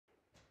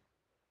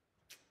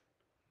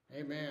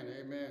Amen.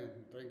 Amen.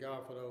 Thank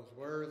God for those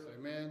words.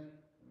 Amen.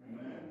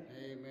 Amen.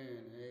 Amen.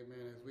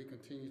 Amen. As we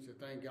continue to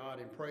thank God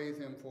and praise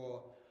Him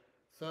for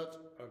such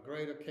a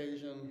great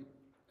occasion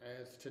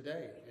as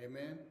today.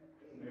 Amen.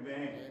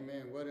 Amen.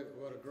 Amen. What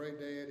a great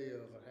day it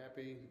is. A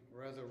happy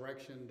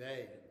resurrection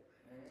day.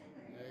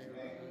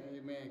 Amen.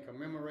 Amen.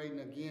 Commemorating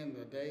again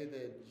the day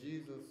that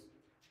Jesus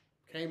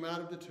came out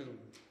of the tomb.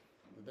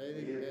 The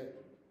day that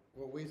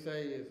what we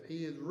say is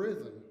He is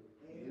risen.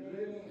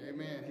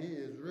 Amen. He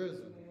is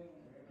risen.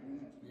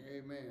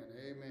 Amen.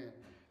 Amen.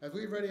 As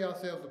we ready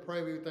ourselves to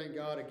pray, we thank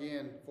God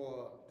again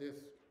for this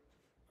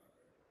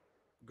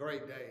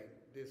great day,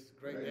 this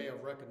great day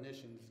of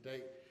recognition, this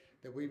day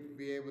that we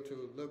be able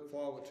to look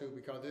forward to,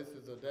 because this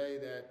is a day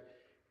that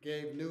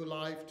gave new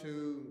life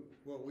to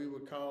what we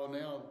would call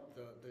now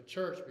the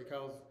church,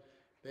 because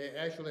they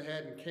actually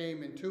hadn't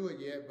came into it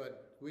yet,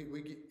 but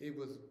it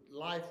was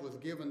life was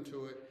given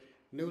to it,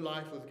 new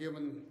life was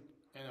given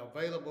and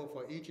available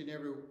for each and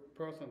every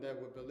person that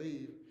would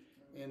believe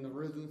in the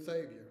risen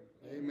Savior.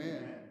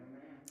 Amen.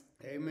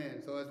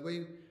 Amen. So as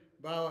we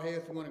bow our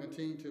heads, we want to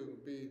continue to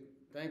be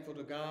thankful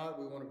to God.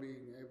 We want to be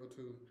able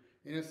to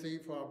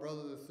intercede for our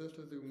brothers and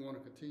sisters. We want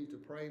to continue to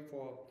pray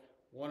for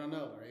one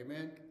another.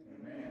 Amen.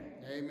 Amen.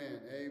 Amen.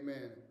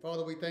 Amen.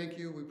 Father, we thank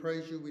you. We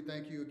praise you. We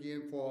thank you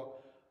again for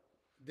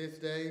this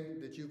day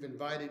that you've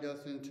invited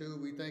us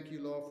into. We thank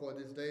you, Lord, for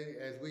this day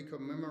as we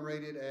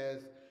commemorate it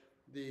as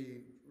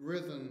the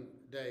risen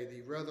day,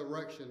 the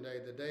resurrection day,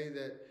 the day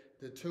that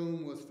the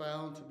tomb was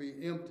found to be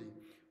empty.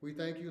 We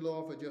thank you,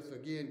 Lord, for just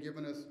again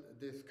giving us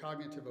this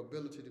cognitive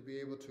ability to be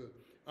able to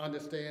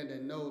understand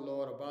and know,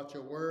 Lord, about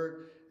your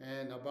word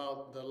and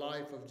about the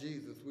life of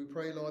Jesus. We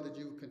pray, Lord, that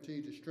you will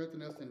continue to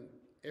strengthen us in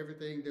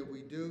everything that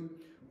we do.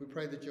 We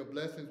pray that your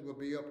blessings will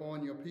be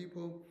upon your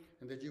people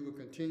and that you will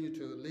continue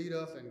to lead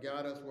us and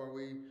guide us where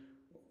we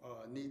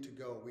need to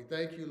go. We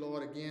thank you,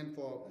 Lord, again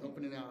for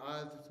opening our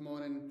eyes this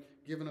morning,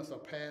 giving us a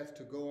path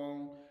to go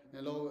on.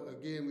 And Lord,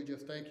 again, we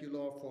just thank you,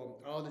 Lord, for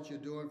all that you're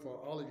doing for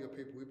all of your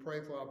people. We pray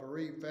for our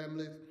bereaved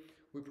families.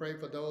 We pray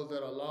for those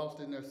that are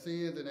lost in their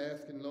sins and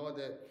asking, Lord,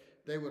 that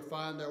they would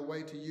find their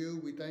way to you.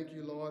 We thank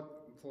you, Lord,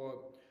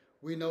 for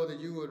we know that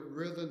you were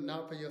risen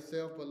not for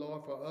yourself, but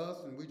Lord, for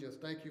us. And we just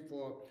thank you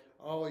for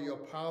all your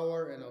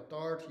power and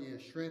authority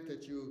and strength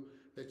that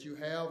you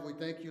have. We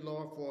thank you,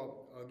 Lord, for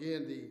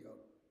again the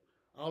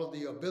all of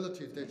the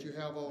abilities that you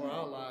have over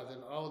our lives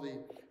and all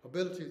the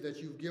abilities that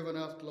you've given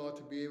us, Lord,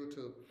 to be able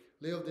to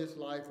live this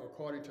life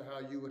according to how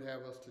you would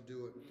have us to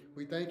do it.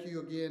 We thank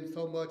you again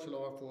so much,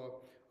 Lord, for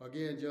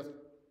again just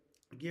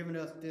giving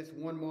us this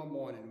one more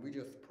morning. We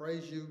just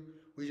praise you.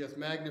 We just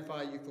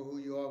magnify you for who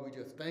you are. We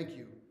just thank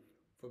you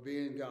for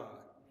being God.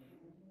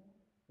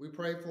 We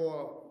pray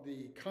for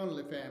the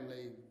Connolly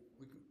family.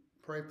 We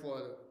pray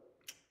for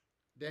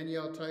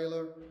Danielle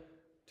Taylor,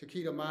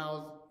 Takita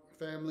Miles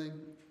family,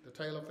 the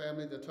Taylor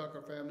family, the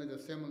Tucker family, the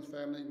Simmons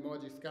family,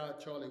 Margie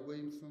Scott, Charlie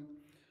Williamson,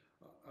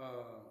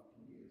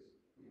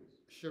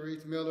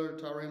 Sharice Miller,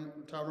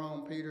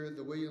 Tyrone Peters,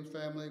 the Williams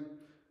family,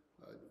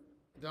 uh,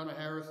 Donna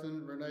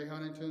Harrison, Renee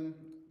Huntington,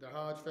 the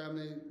Hodge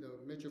family, the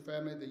Mitchell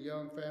family, the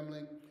Young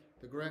family,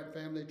 the Grant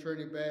family,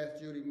 Trinity Bass,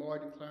 Judy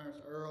Martin, Clarence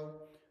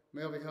Earl,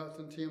 Melvie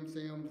Hudson, Tim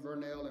Sims,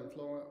 Vernell and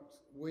Florence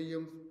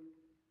Williams,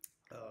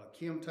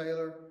 Kim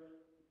Taylor,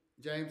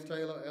 James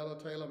Taylor, Ella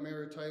Taylor,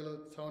 Mary Taylor,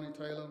 Tony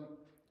Taylor,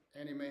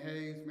 Annie Mae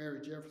Hayes,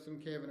 Mary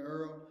Jefferson, Kevin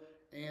Earl,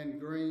 Ann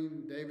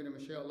Green, David and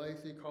Michelle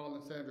Lacey, Carl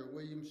and Sandra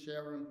Williams,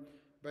 Sharon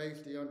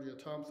Bates,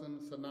 DeAndrea Thompson,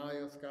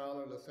 Sanaya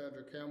Schuyler,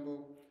 Lysandra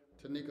Campbell,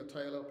 Tanika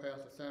Taylor,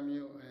 Pastor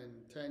Samuel, and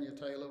Tanya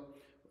Taylor,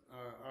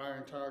 our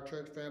entire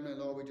church family.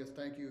 Lord, we just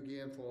thank you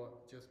again for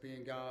just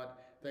being God.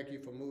 Thank you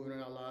for moving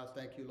in our lives.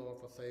 Thank you, Lord,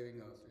 for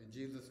saving us. In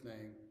Jesus'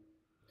 name,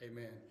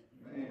 amen.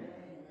 Amen.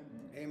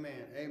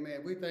 Amen.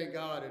 Amen. We thank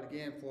God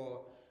again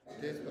for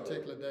this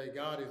particular day.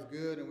 God is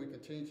good, and we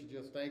continue to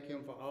just thank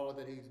him for all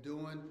that he's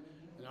doing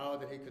and all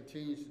that he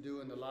continues to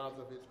do in the lives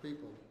of his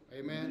people.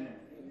 Amen.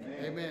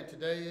 Amen. Amen.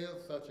 Today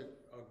is such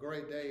a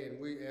great day, and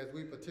as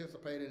we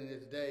participated in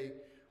this day,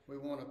 we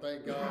want to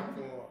thank God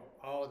for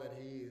all that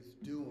he is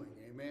doing.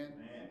 Amen.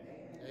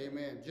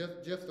 Amen. Amen.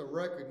 Just a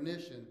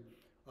recognition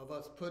of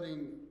us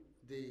putting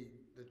the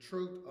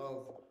truth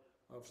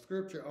of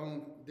Scripture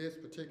on this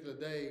particular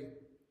day,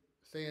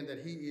 saying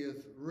that he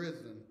is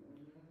risen,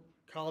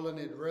 calling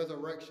it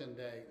Resurrection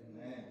Day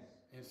Amen.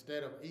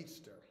 instead of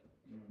Easter.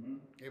 Mm-hmm.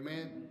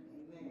 Amen.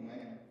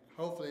 Amen.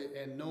 Hopefully,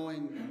 and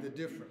knowing the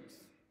difference.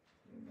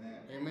 Amen.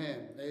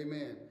 Amen.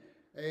 Amen.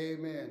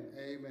 Amen.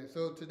 Amen.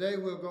 So today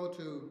we'll go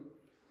to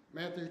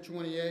Matthew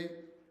 28,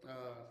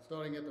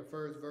 starting at the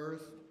first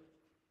verse.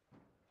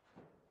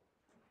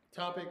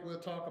 Topic, we'll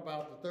talk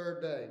about the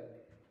third day.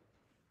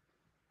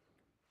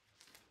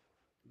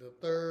 The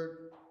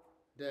third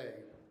day.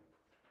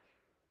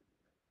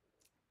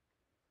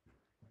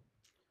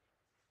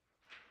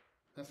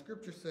 Now,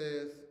 Scripture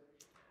says,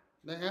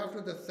 now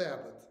after the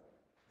Sabbath,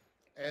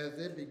 as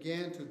it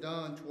began to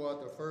dawn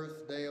toward the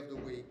first day of the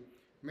week,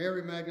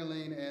 Mary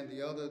Magdalene and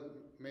the other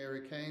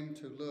Mary came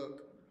to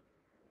look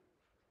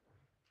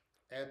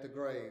at the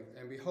grave.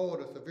 And behold,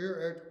 a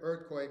severe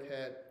earthquake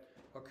had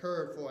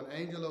occurred, for an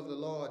angel of the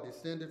Lord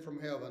descended from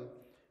heaven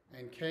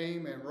and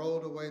came and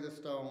rolled away the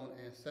stone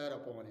and sat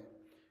upon it.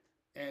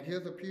 And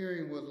his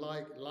appearing was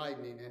like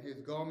lightning, and his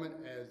garment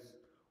as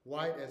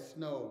white as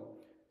snow.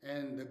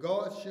 And the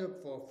gods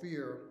shook for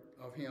fear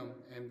of him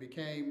and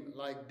became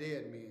like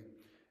dead men.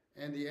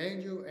 And the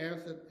angel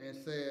answered and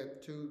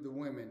said to the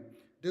women,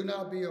 "Do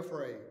not be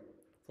afraid,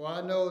 for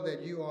I know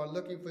that you are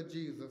looking for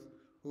Jesus,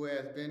 who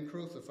has been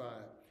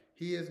crucified.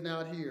 He is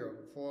not here,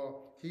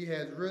 for he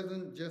has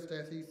risen just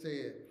as he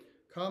said.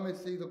 Come and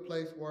see the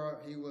place where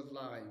he was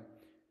lying,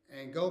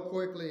 and go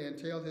quickly and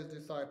tell his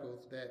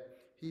disciples that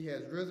he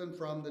has risen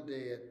from the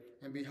dead,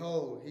 and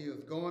behold, he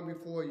is going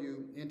before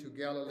you into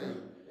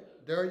Galilee.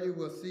 There you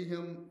will see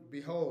him.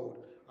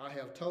 Behold, I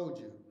have told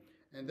you."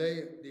 And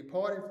they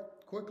departed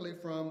quickly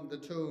from the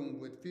tomb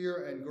with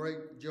fear and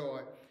great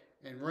joy,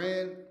 and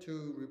ran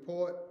to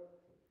report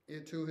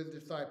it to his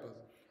disciples.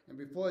 And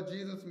before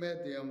Jesus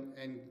met them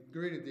and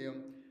greeted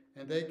them,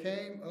 and they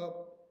came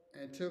up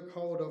and took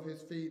hold of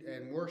his feet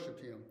and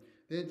worshipped him.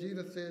 Then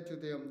Jesus said to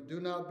them,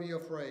 "Do not be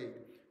afraid.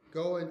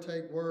 Go and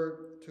take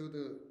word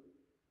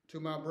to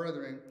my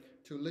brethren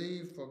to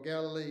leave for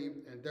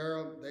Galilee, and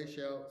there they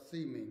shall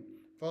see me."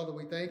 Father,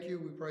 we thank you.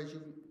 We praise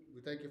you.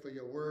 We thank you for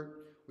your word.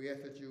 We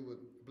ask that you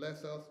would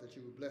bless us, that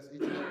you would bless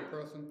each and every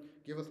person.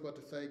 Give us what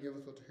to say, give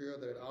us what to hear,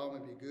 that it all may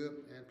be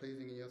good and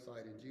pleasing in your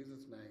sight. In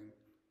Jesus' name,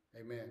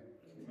 amen.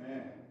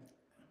 Amen.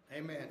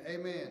 Amen.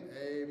 Amen.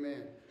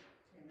 Amen.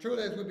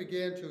 Truly, as we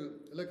begin to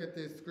look at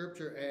this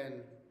scripture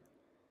and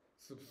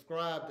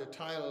subscribe the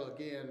title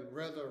again,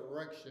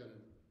 Resurrection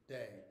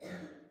Day,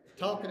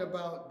 talking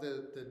about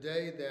the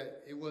day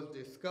that it was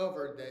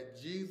discovered that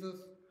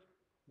Jesus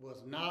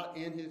was not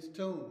in his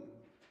tomb.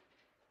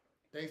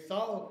 They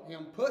saw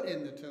him put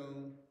in the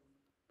tomb,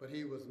 but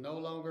he was no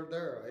longer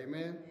there.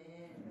 Amen?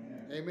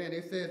 Amen. Amen.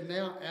 It says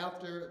now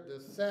after the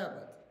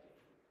Sabbath.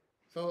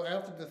 So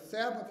after the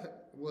Sabbath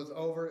was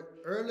over,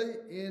 early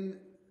in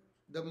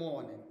the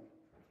morning,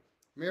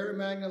 Mary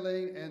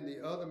Magdalene and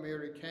the other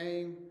Mary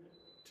came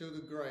to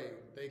the grave.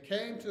 They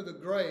came to the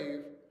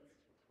grave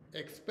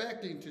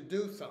expecting to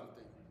do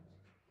something,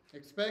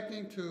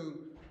 expecting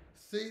to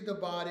see the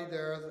body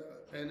there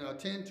and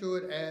attend to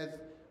it as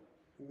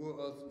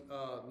was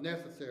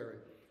necessary.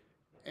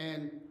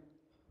 And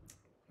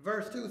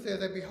verse 2 says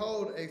that,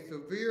 "Behold, a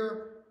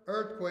severe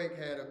earthquake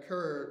had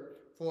occurred,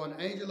 for an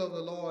angel of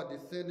the Lord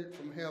descended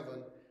from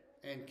heaven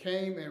and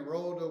came and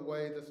rolled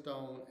away the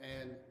stone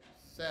and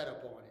sat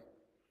upon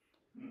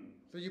it."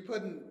 So you're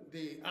putting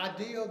the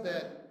idea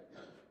that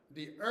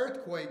the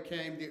earthquake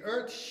came, the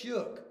earth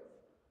shook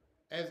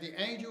as the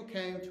angel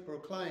came to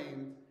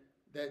proclaim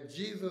that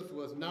Jesus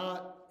was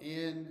not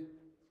in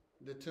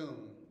the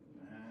tomb.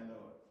 My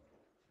Lord.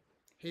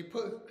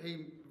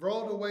 He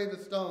rolled away the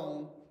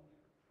stone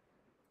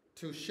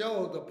to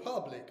show the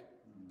public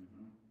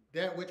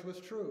that which was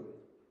true.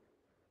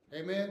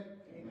 Amen?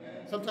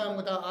 Amen. Sometimes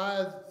with our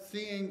eyes,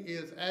 seeing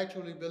is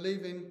actually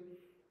believing,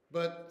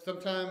 but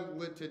sometimes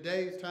with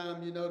today's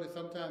time, you know that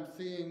sometimes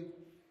seeing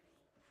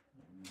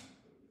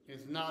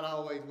is not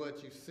always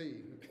what you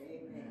see.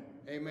 Amen.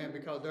 Amen.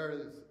 Because there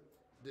is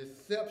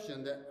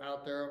deception that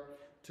out there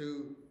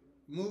to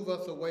move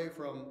us away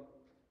from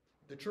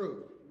the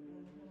truth.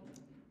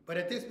 But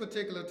at this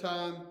particular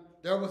time,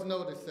 there was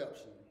no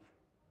deception.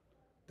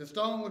 The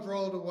stone was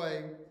rolled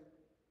away,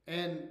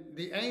 and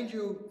the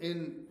angel,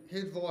 in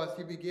his voice,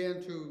 he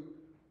began to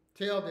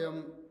tell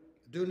them,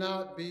 "Do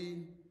not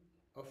be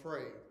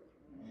afraid."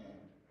 Amen.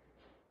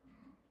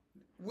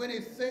 When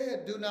it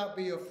said, "Do not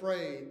be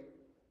afraid,"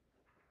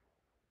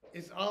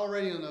 it's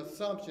already an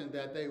assumption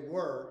that they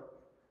were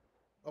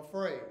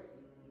afraid.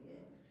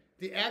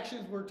 The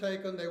actions were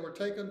taken, they were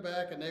taken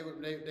back, and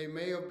they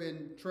may have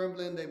been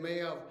trembling, they may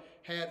have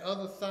had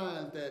other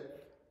signs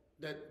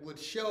that would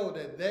show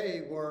that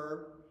they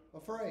were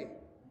afraid.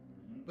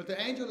 But the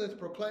angel is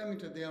proclaiming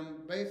to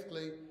them,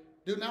 basically,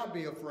 do not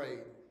be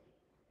afraid.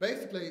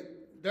 Basically,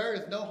 there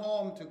is no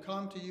harm to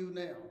come to you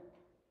now.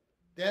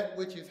 That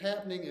which is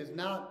happening is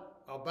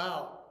not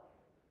about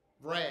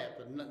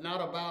wrath,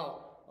 not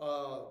about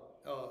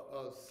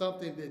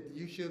something that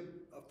you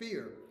should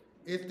fear.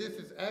 This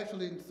is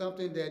actually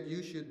something that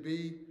you should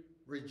be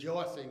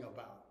rejoicing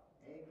about.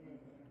 Amen.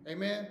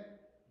 Amen?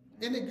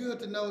 Isn't it good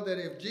to know that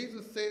if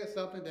Jesus said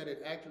something, that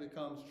it actually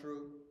comes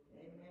true?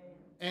 Amen.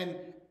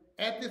 And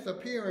at this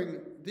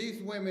appearing,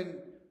 these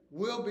women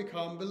will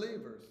become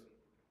believers.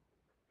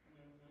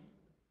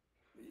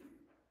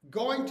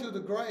 Going to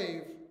the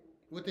grave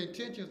with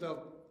intentions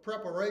of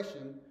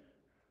preparation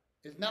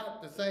is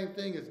not the same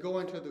thing as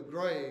going to the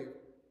grave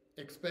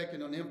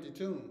expecting an empty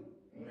tomb.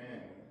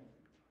 Amen.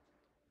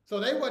 So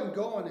they wasn't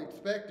going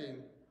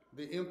expecting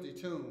the empty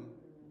tomb,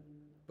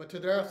 but to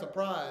their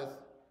surprise,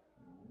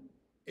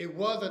 it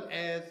wasn't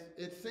as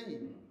it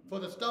seemed. For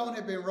the stone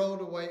had been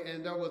rolled away,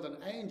 and there was an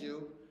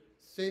angel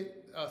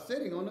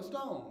sitting on the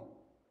stone,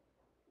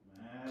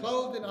 My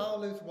clothed in all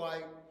this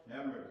white.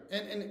 Remember.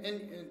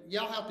 And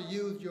y'all have to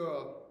use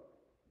your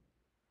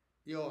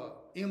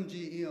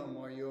MGM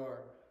or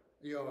your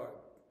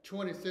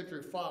 20th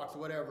Century Fox,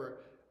 whatever,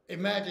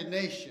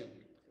 imagination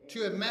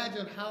to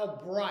imagine how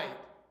bright,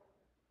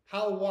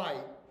 how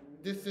white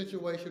this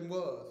situation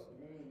was.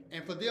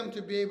 And for them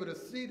to be able to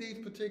see these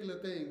particular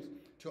things,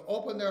 to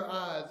open their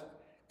eyes,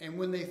 and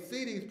when they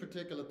see these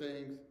particular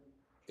things,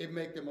 it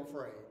makes them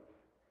afraid.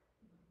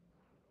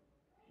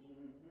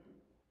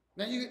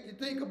 Now you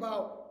think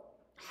about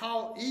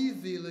how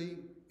easily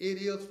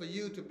it is for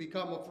you to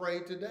become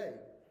afraid today.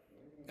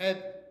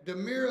 At the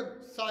mere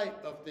sight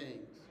of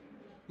things.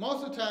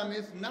 Most of the time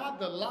it's not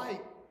the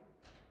light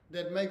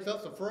that makes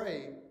us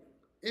afraid,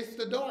 it's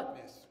the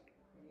darkness.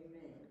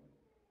 Amen.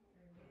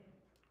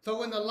 So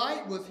when the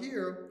light was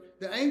here,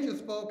 the angel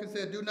spoke and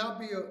said, do not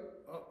be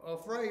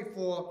afraid,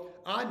 for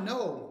I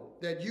know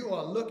that you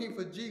are looking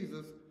for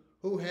Jesus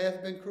who has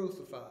been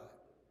crucified.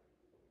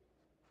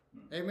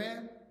 Amen?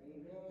 Amen.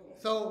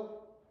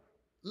 So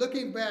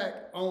looking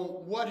back on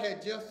what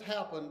had just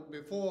happened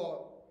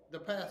before the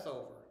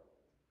Passover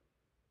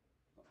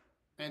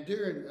and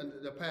during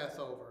the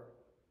Passover,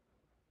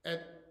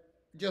 at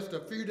just a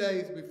few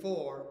days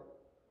before,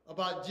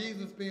 about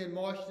Jesus being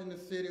marched in the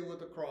city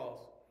with a cross,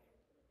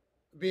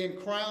 being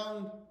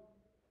crowned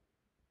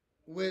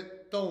with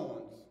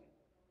thorns,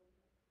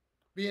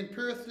 being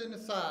pierced in the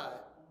side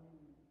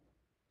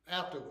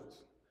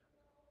afterwards,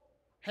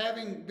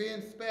 having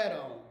been spat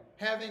on,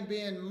 having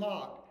been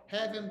mocked,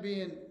 having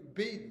been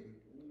beaten,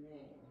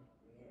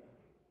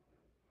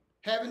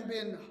 having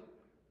been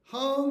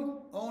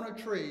hung on a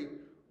tree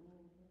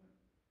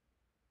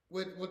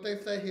with what they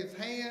say his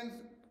hands,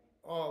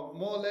 or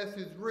more or less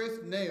his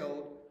wrists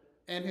nailed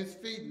and his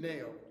feet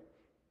nailed.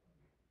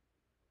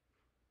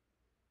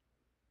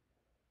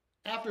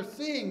 After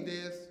seeing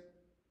this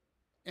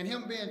and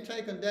him being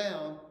taken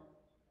down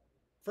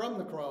from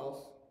the cross,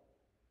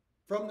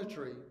 from the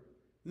tree,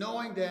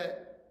 knowing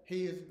that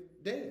he is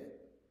dead.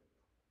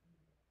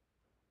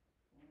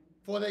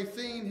 For they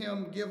seen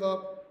him give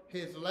up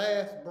his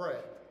last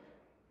breath.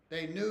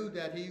 They knew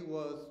that he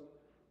was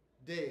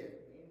dead.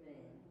 Amen.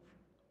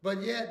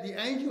 But yet the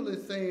angel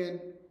is saying,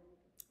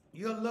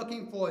 you're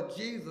looking for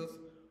Jesus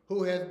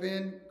who has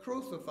been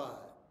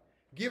crucified.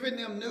 Giving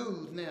them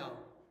news now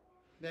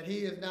that he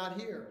is not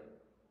here.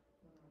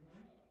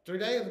 3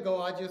 days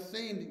ago, I just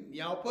seen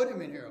y'all put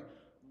him in here.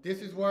 This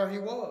is where he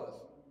was.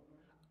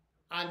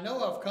 I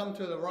know I've come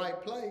to the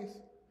right place.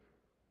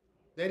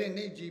 They didn't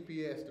need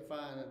GPS to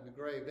find the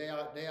grave.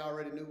 They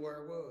already knew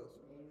where it was.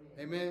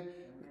 Amen.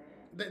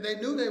 They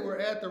knew they were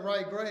at the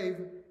right grave,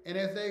 and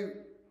as they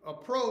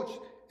approached,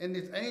 and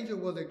this angel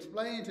was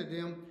explaining to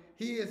them,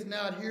 he is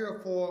not here,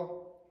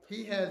 for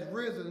he has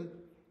risen,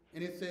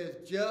 and it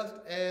says, just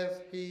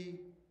as he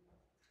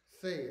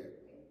said.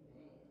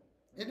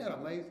 Isn't that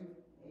amazing?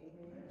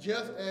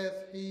 Just as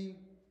he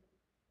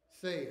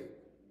said.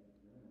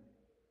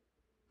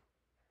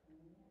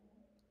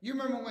 You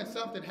remember when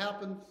something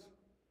happens?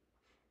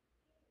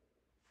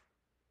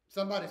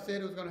 Somebody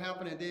said it was going to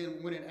happen, and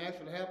then when it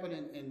actually happened,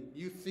 and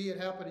you see it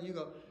happen, and you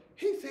go,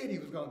 he said he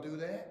was going to do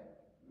that.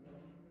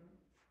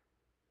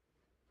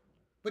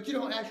 But you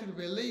don't actually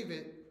believe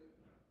it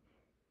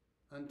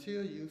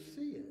until you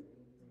see it.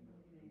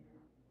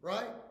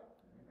 Right?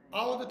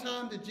 All the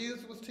time that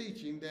Jesus was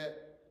teaching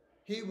that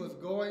he was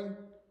going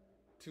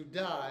to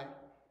die,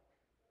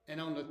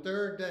 and on the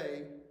third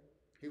day,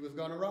 he was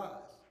going to rise.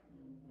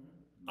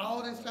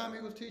 All this time he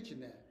was teaching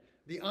that.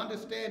 The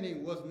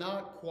understanding was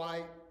not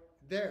quite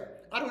there.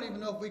 I don't even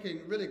know if we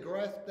can really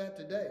grasp that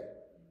today.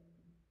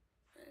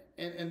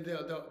 And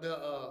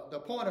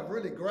the point of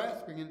really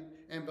grasping it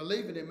and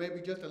believing it may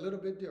be just a little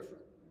bit different.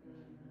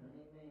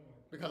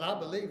 Because I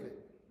believe it.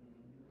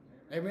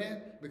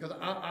 Amen? Because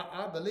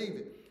I believe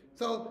it.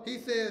 So he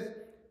says,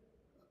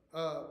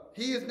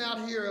 he is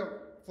not here,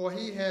 for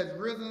he has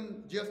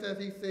risen just as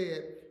he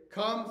said.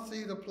 Come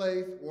see the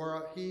place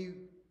where he,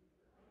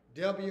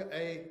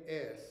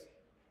 W-A-S,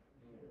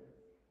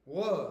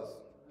 was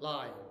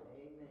lying.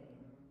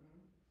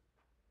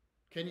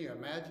 Can you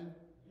imagine?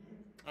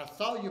 I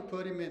saw you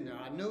put him in there.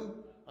 I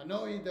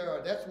know he's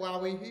there. That's why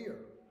we're here.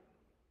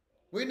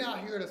 We're not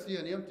here to see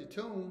an empty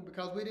tomb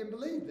because we didn't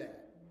believe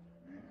that.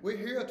 We're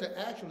here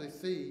to actually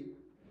see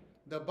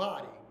the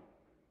body.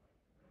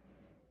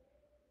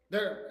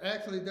 They're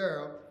actually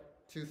there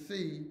to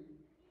see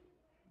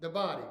the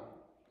body.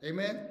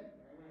 Amen?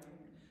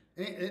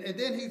 And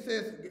then he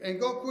says, and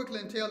go quickly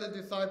and tell the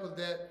disciples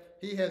that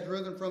he has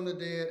risen from the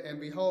dead, and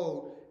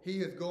behold, he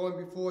is going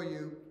before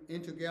you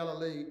into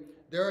Galilee.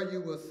 There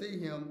you will see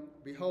him.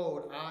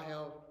 Behold, I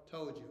have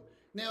told you.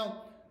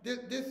 Now,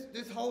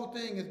 this whole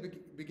thing is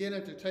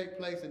beginning to take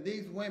place, and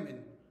these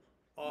women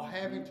are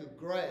having to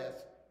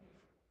grasp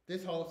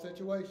this whole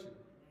situation.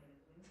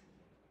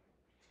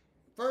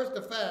 First,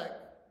 the fact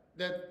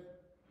that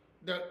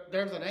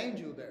there's an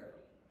angel there.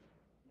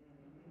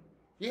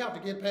 You have to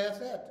get past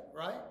that,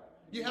 right?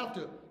 You have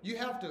to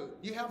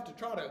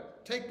try to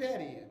take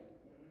that in.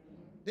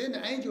 Then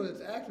the angel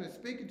is actually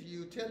speaking to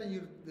you, telling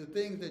you the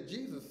things that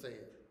Jesus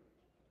said.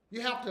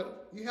 You have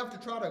to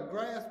try to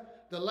grasp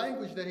the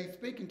language that he's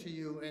speaking to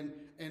you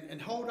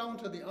and hold on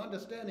to the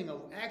understanding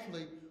of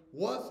actually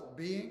what's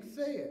being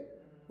said.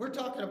 We're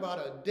talking about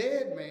a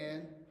dead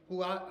man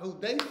who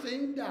they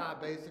seen die,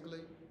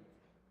 basically,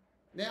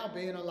 now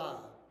being alive.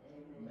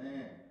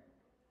 Amen.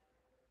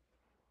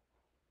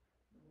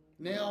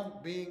 Now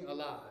being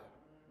alive.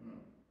 Mm.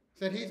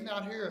 Said he's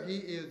not here, he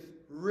is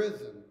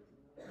risen.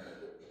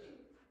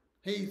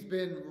 He's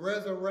been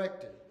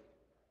resurrected.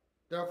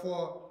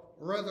 Therefore,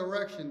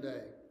 Resurrection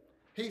Day.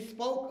 He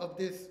spoke of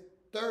this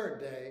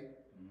third day,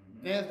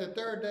 and as the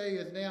third day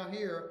is now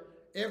here,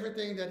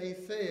 everything that he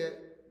said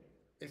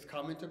is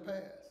coming to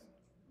pass.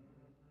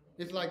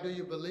 It's like, do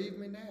you believe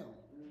me now?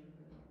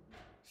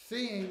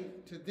 Seeing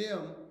to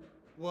them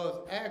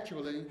was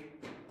actually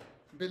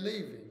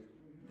believing.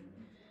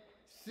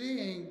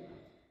 Seeing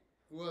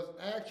was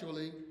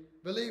actually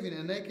believing,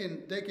 and they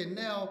can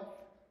now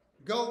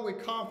go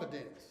with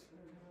confidence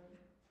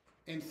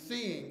in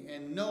seeing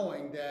and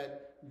knowing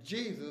that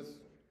Jesus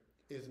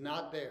is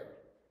not there.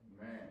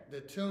 Amen.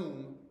 The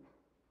tomb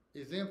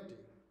is empty.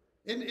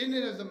 Isn't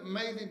it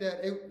amazing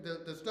that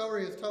the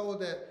story is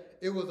told that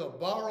it was a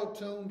borrowed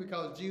tomb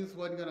because Jesus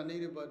wasn't going to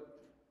need it but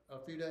a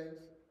few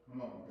days?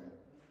 Come on,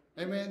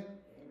 man. Amen.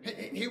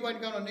 He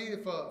wasn't going to need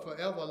it for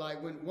forever. Like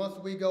once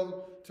we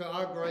go to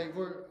our grave,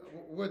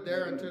 we're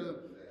there until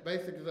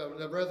basically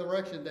the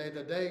resurrection day,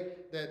 the day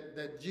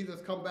that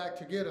Jesus come back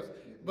to get us.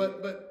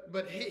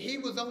 But he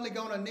was only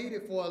going to need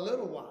it for a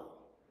little while.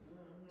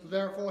 So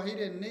therefore, he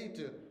didn't need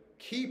to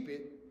keep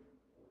it.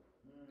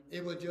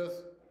 It was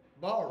just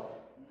borrowed.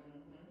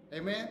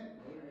 Amen?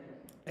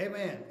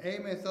 Amen.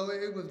 Amen. So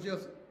it was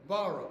just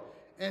borrowed.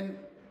 And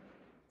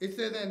it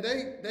says, and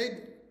they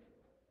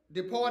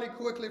departed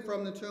quickly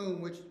from the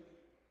tomb, which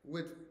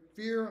with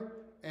fear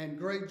and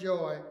great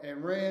joy,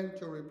 and ran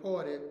to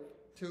report it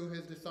to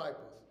his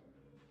disciples.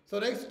 So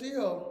they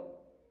still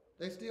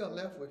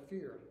left with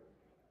fear,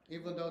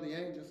 even though the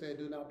angel said,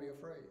 do not be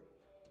afraid.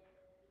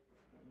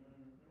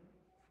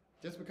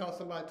 Just because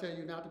somebody tells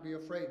you not to be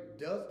afraid,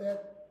 does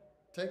that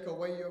take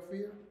away your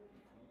fear?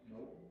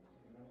 Nope.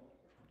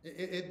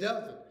 It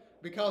doesn't.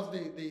 Because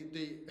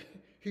the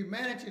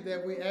humanity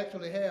that we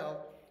actually have,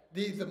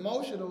 these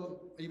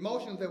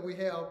emotions that we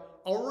have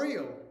are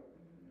real.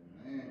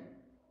 Amen.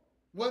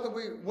 Whether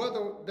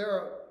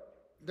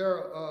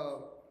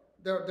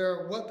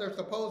they're what they're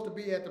supposed to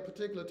be at the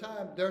particular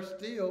time, they're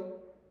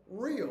still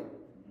real.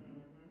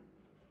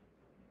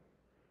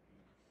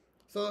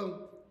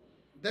 So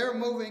they're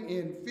moving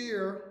in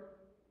fear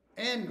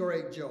and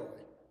great joy.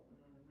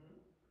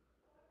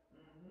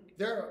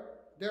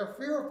 They're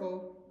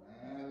fearful,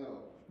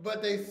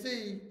 but they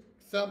see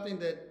something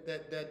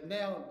that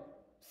now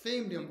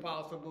seemed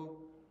impossible,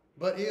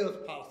 but is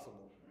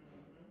possible.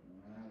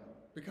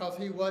 Because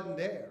he wasn't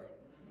there.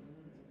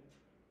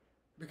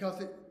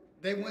 Because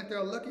they went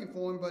there looking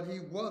for him, but he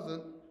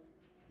wasn't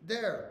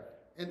there.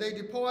 And they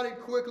departed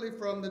quickly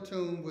from the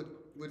tomb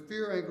with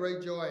fear and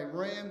great joy, and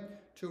ran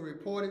to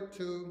report it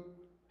to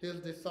his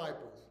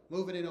disciples,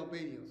 moving in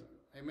obedience.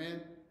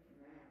 Amen?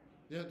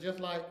 Just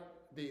like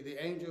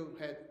the angel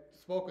had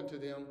spoken to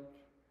them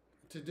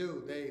to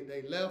do.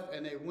 They left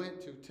and they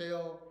went to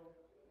tell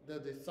the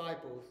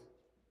disciples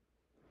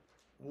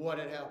what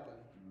had happened.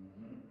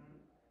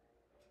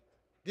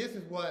 This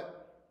is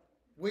what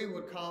we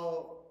would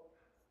call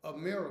a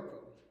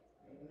miracle.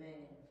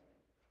 Amen.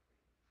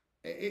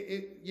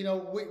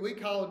 We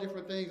call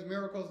different things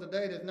miracles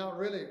today. That's not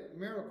really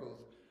miracles.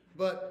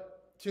 But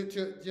to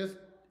just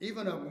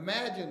even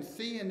imagine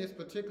seeing this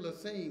particular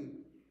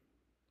scene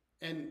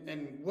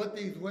and what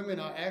these women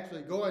are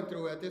actually going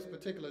through at this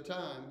particular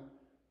time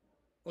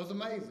was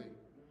amazing.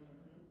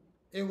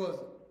 It was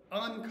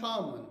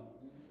uncommon.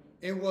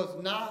 It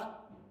was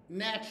not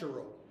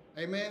natural.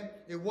 Amen?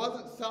 It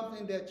wasn't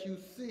something that you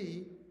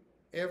see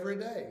every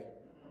day.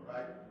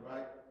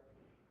 Right.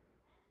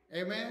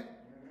 Amen?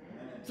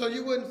 So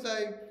you wouldn't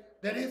say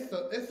that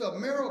it's a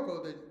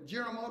miracle that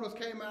General Motors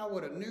came out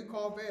with a new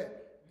Corvette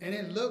and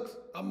it looks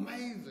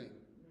amazing.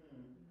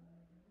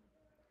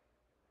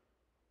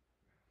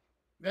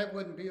 That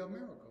wouldn't be a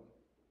miracle.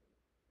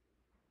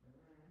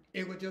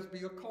 It would just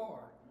be a car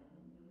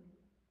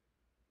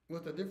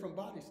with a different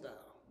body style.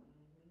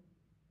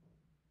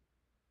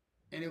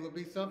 And it would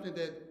be something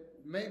that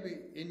maybe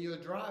in your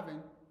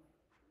driving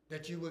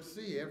that you would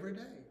see every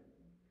day.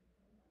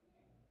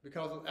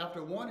 Because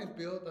after one is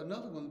built,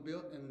 another one's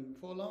built, and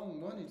for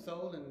long one is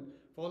sold, and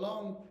for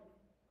long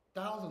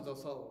thousands are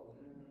sold.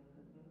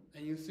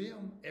 And you see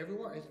them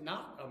everywhere. It's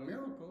not a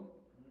miracle.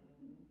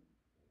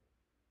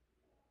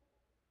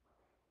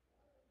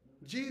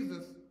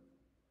 Jesus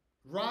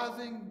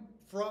rising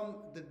from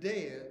the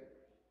dead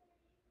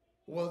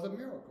was a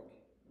miracle.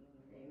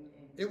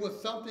 It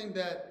was something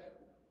that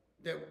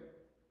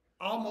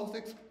almost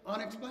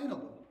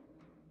unexplainable.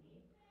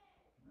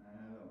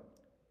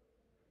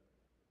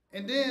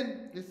 And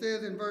then it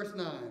says in verse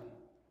 9,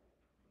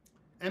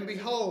 and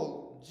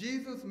behold,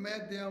 Jesus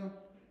met them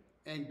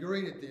and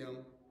greeted them,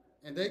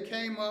 and they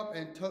came up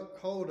and took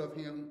hold of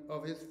him,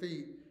 of his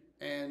feet,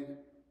 and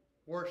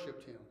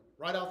worshiped him.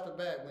 Right off the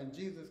bat, when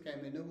Jesus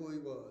came, they knew who he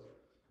was.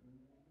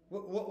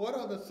 What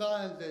are the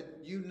signs that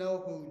you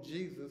know who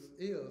Jesus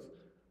is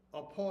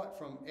apart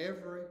from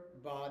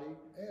everybody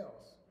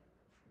else?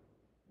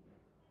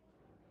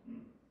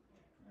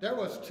 There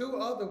was two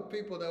other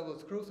people that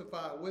was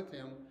crucified with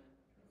him.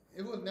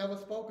 It was never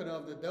spoken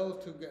of that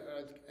those two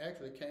guys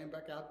actually came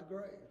back out the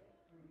grave.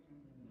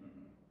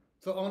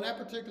 So on that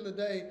particular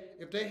day,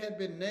 if they had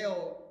been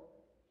nailed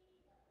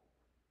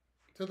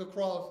to the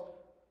cross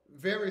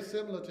very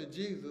similar to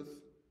Jesus,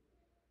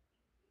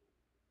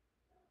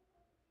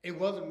 it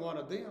wasn't one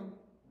of them.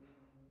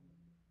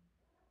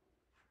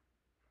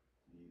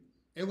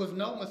 It was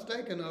no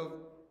mistaking of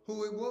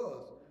who it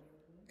was.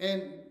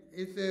 And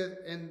it says,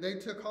 and they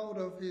took hold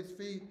of his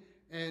feet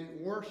and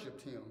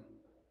worshiped him.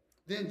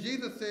 Then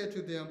Jesus said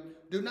to them,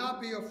 do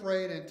not be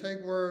afraid, and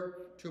take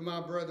word to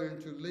my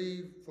brethren to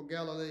leave for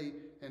Galilee,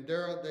 and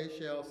there they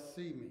shall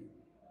see me.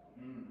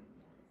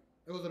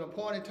 It was an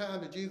appointed time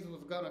that Jesus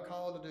was going to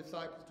call the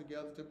disciples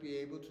together to be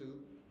able to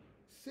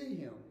see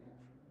him.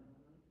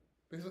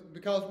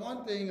 Because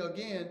one thing,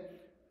 again,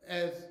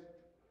 as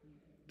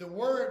the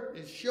word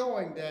is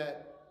showing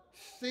that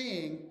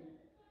seeing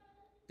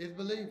is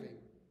believing.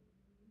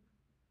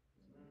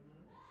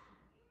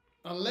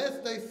 Unless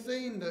they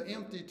seen the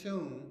empty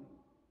tomb,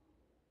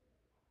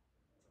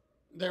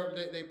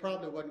 they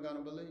probably wasn't going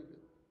to believe it.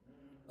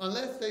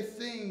 Unless they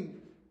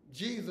seen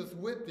Jesus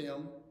with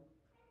them,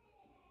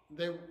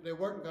 they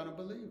weren't going to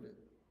believe it.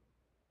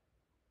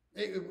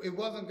 It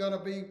wasn't going to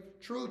be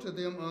true to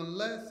them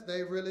unless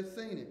they really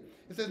seen it.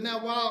 It says,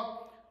 now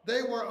while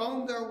they were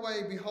on their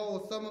way,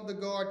 behold, some of the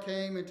guard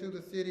came into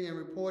the city and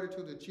reported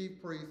to the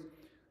chief priests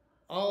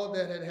all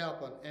that had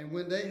happened. And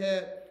when they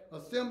had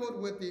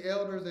assembled with the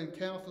elders and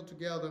council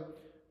together,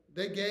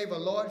 they gave a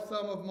large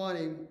sum of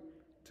money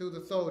to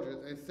the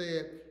soldiers and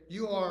said,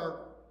 you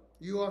are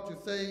to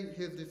say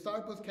his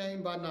disciples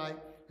came by night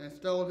and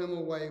stole him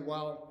away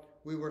while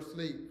we were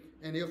asleep.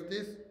 And if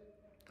this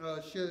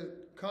should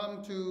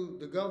come to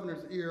the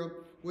governor's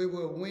ear, we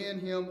will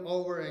win him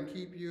over and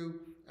keep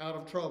you out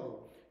of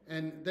trouble.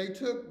 And they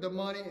took the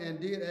money and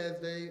did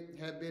as they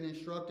had been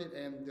instructed,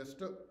 and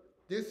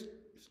this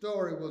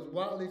story was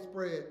widely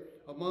spread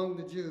among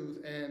the Jews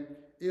and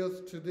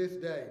is to this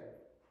day.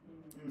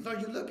 So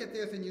you look at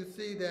this and you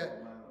see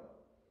that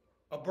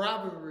a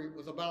bribery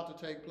was about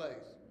to take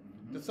place.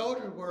 The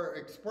soldiers were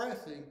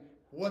expressing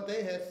what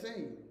they had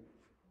seen.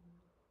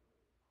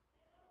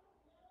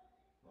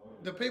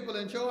 The people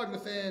in charge were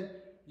saying,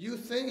 you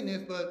seen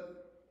this,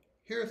 but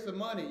here's some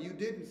money. You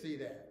didn't see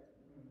that.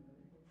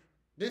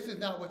 This is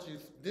not what you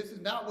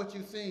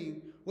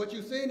seen. What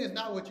you seen is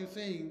not what you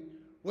seen.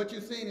 What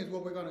you seen is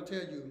what we're going to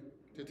tell you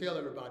to tell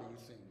everybody you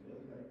seen.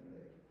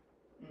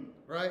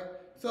 Right?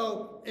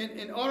 So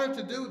in order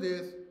to do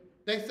this,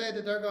 they said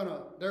that they're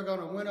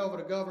gonna win over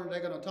the governor.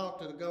 They're gonna talk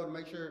to the governor,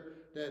 make sure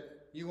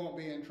that you won't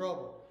be in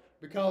trouble,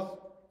 because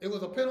it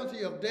was a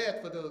penalty of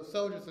death for the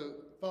soldiers to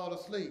fall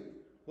asleep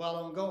while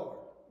on guard.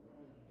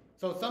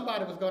 So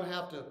somebody was going to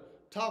have to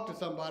talk to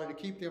somebody to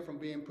keep them from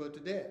being put to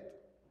death.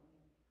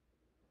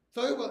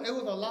 So it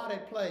was a lot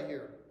at play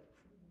here.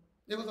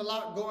 There was a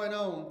lot going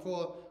on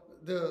for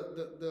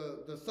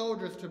the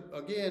soldiers to,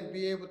 again,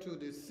 be able to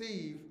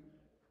deceive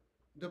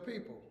the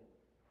people.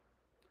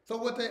 So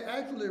what they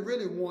actually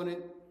really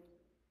wanted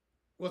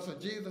was for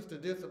Jesus to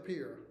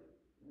disappear.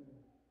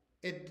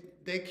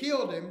 They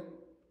killed him,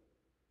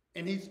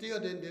 and he still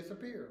didn't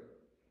disappear.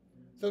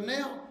 So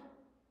now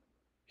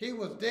he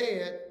was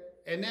dead,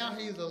 and now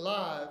he's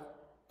alive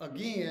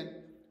again.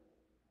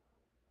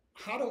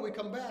 How do we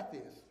combat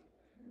this?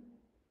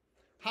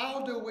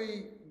 How do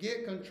we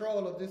get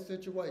control of this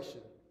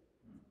situation?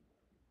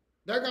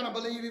 They're going to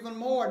believe even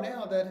more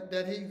now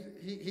that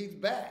he's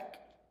back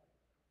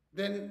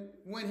than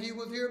when he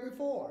was here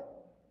before.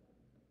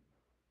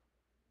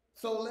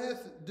 So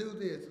let's do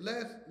this.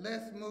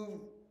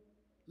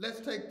 Let's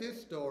take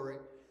this story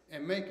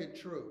and make it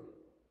true.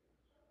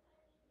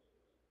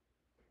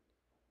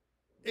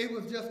 It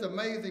was just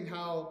amazing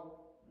how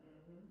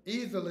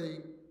easily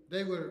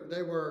they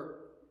were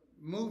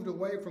moved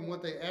away from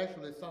what they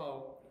actually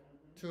saw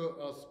to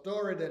a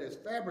story that is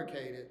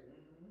fabricated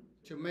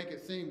to make it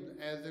seem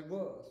as it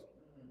was.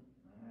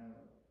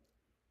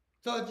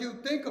 So if you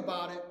think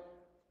about it,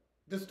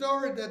 the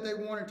story that they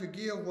wanted to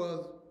give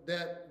was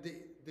that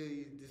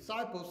the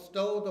disciples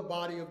stole the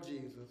body of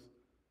Jesus,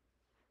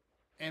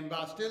 and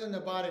by stealing the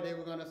body, they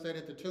were going to say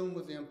that the tomb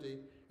was empty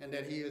and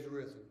that he is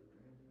risen.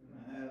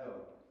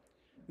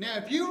 Now,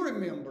 if you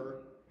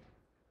remember,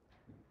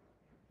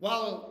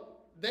 while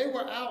they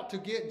were out to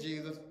get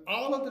Jesus,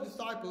 all of the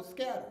disciples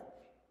scattered.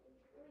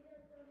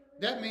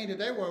 That means that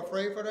they were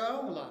afraid for their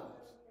own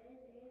lives.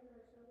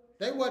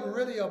 They wasn't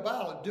really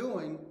about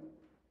doing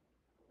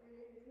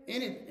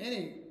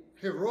any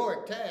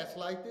heroic task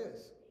like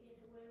this,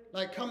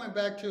 like coming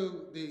back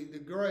to the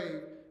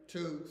grave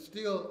to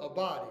steal a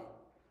body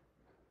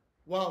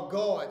while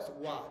guards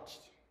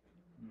watched.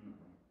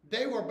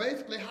 They were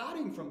basically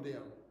hiding from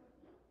them.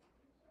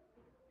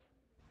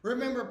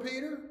 Remember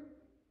Peter?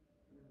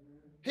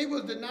 He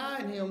was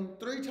denying him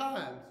 3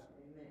 times.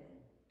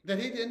 that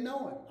he didn't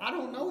know him. I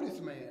don't know this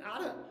man.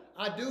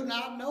 I do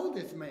not know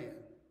this man.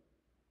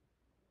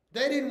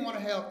 They didn't want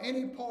to have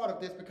any part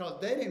of this because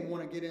they didn't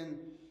want to get in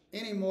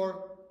any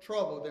more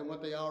trouble than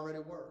what they already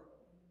were.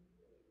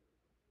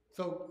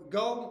 So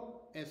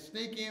go and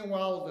sneak in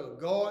while the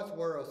guards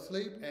were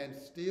asleep and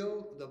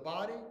steal the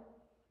body.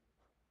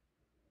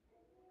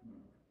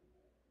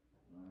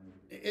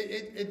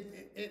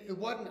 It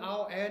wasn't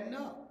all adding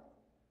up.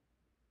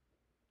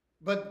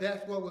 But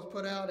that's what was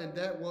put out, and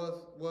that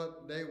was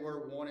what they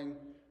were wanting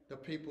the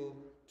people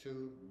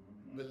to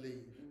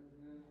believe.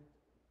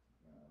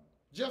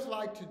 Just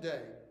like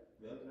today,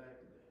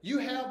 you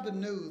have the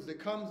news that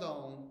comes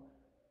on,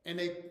 and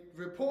they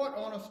report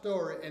on a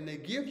story, and they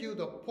give you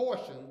the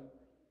portion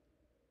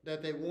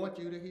that they want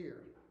you to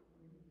hear.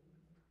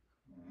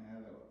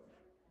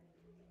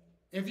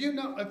 If you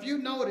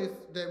notice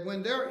that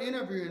when they're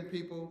interviewing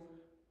people,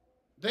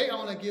 they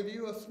only give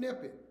you a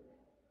snippet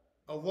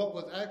of what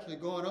was actually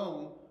going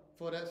on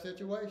for that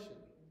situation.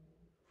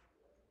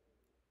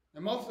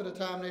 And most of the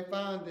time they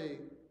find the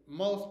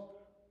most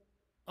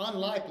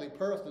unlikely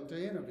person to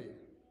interview.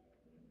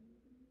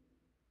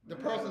 The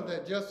person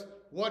that just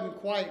wasn't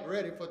quite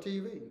ready for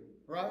TV,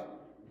 right?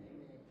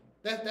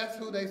 That's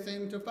who they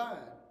seem to find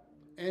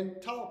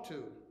and talk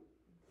to.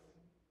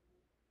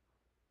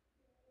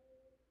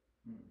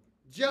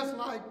 Just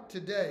like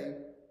today,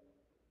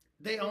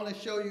 they only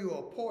show you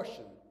a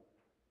portion,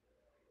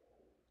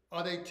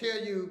 or they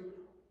tell you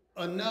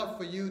enough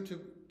for you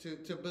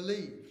to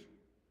believe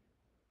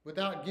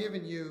without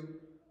giving you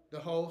the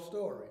whole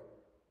story.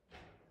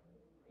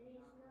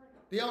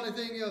 The only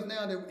thing is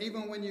now that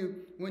even when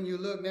you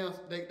look now,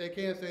 they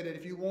can say that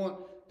if you want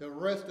the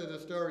rest of the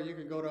story, you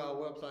can go to our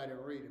website and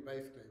read it,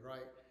 basically,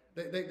 right?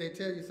 They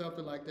tell you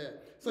something like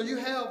that. So you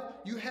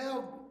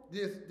have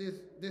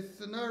this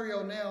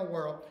scenario now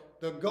where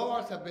the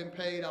guards have been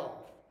paid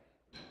off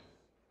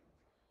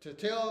to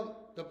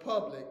tell the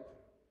public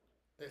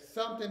that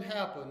something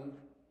happened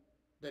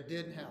that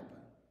didn't happen.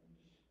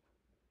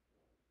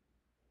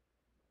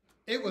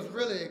 It was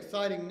really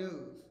exciting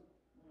news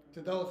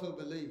to those who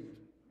believed.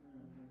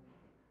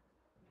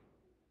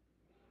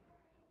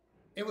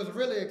 It was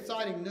really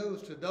exciting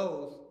news to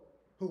those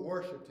who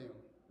worshiped him.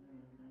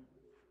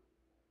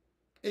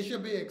 It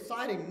should be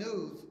exciting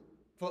news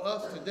for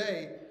us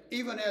today,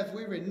 even as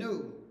we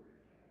renew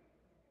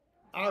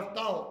our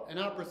thought and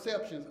our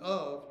perceptions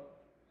of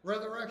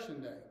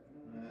Resurrection Day.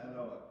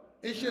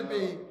 It should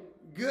be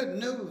good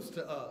news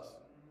to us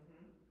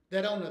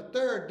that on the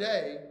third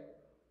day,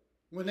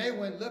 when they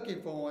went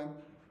looking for him,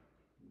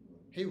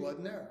 he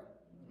wasn't there.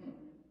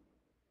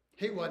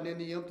 He wasn't in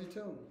the empty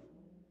tomb.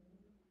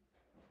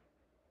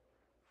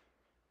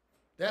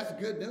 That's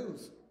good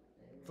news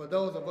for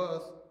those of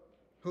us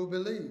who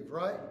believe,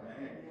 right?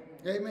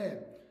 Amen.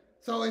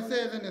 So it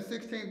says in the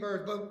 16th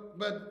verse,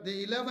 but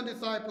the 11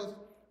 disciples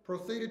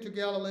proceeded to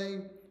Galilee,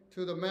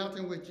 to the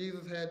mountain which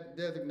Jesus had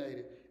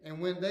designated. And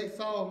when they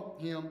saw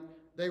him,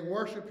 they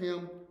worshiped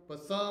him,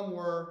 but some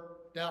were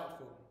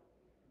doubtful.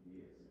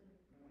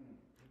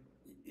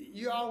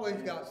 You always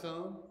got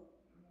some.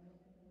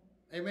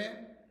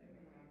 Amen?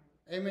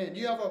 Amen.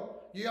 You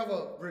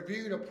ever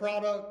reviewed a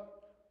product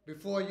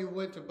before you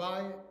went to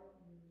buy it?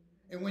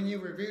 And when you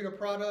reviewed a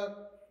product,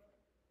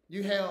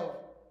 you have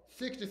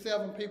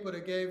 67 people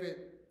that gave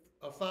it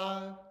a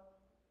 5.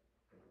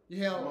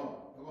 You have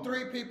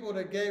 3 people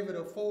that gave it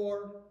a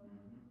 4.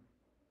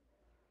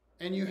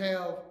 And you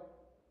have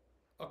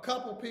a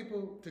couple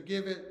people to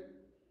give it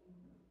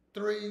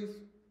 3s.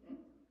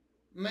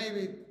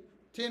 Maybe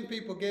 10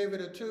 people gave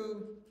it a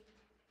 2.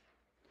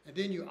 And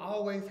then you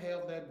always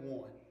have that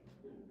one.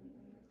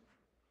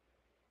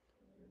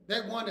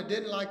 That one that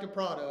didn't like the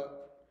product,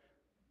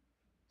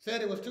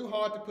 said it was too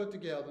hard to put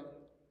together.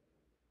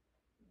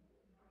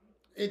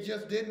 It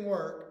just didn't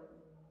work.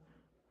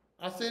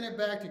 I sent it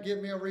back to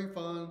get me a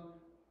refund,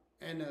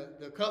 and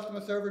the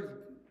customer service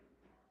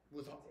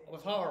was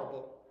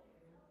horrible.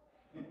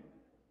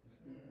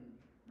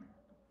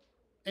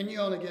 And you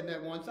only get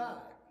that one side.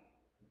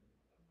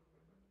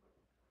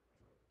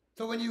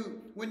 So when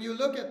you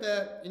look at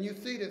that and you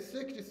see that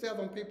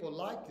 67 people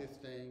liked this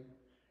thing,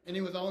 and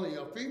it was only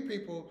a few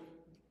people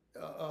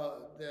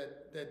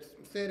that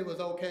said it was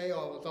okay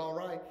or it was all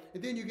right,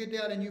 and then you get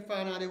down and you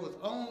find out it was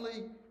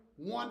only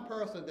one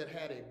person that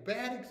had a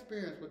bad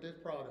experience with this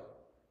product.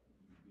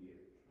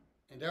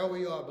 And there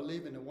we are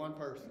believing in one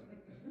person.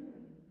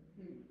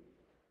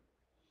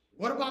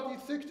 What about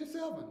these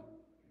 67?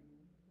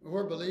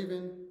 We're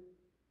believing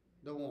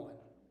the one.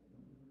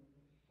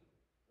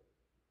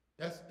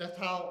 That's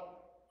how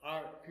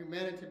our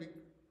humanity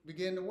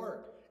began to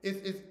work.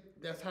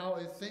 That's how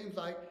it seems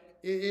like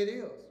it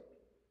is.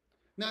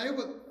 Now, it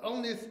was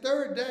on this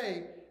third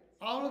day,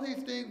 all of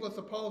these things were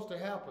supposed to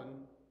happen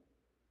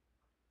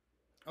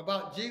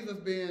about Jesus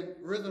being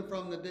risen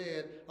from the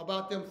dead,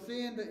 about them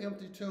seeing the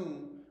empty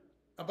tomb,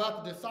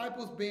 about the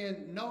disciples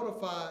being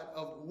notified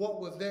of what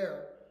was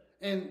there.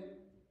 And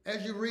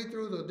as you read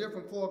through the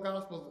different 4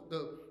 Gospels,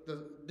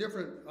 the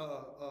different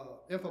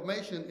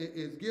information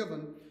is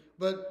given,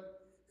 but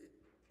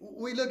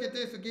we look at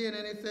this again,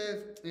 and it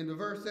says in the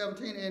verse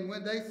 17, and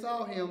when they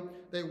saw him,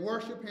 they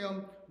worshiped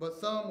him, but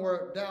some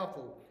were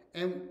doubtful.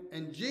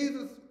 And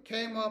Jesus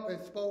came up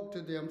and spoke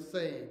to them,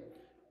 saying,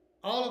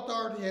 all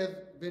authority has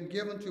been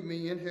given to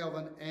me in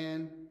heaven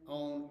and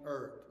on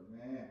earth.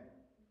 Amen.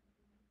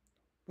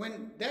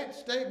 When that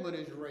statement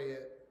is read,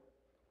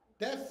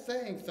 that's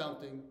saying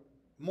something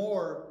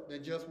more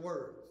than just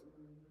words.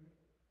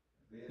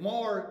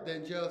 More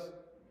than just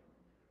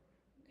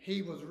he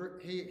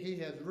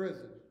has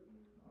risen.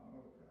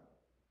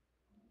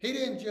 He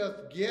didn't just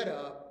get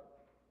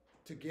up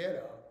to get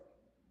up.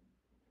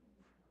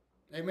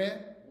 Amen.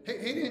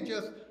 He didn't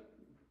just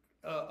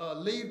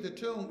leave the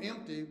tomb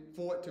empty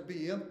for it to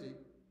be empty.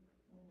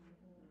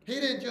 He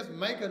didn't just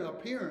make an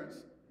appearance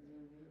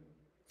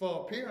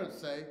for appearance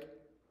sake.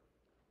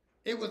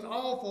 It was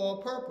all for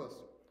a purpose.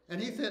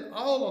 And he said,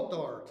 all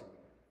authority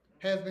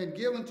has been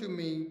given to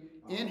me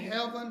in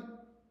heaven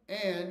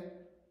and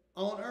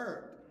on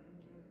earth.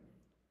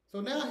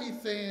 So now he's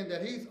saying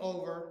that he's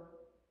over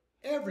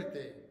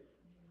everything.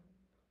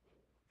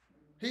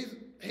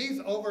 He's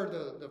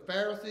over the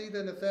Pharisees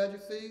and the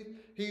Sadducees.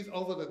 He's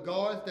over the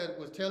guards that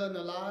was telling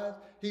the lies.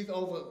 He's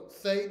over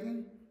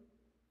Satan.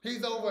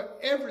 He's over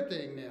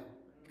everything now.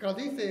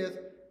 Because he says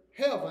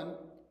heaven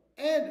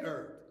and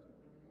earth.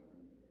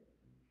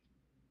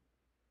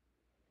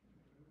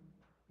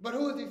 But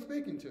who is he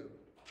speaking to?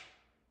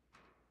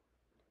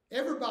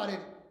 Everybody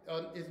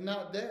is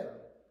not there.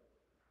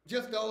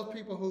 Just those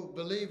people who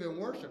believe and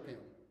worship him.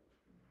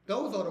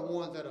 Those are the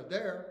ones that are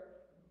there.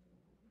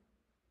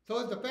 So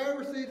is the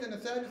Pharisees and the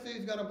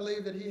Sadducees going to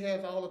believe that he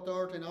has all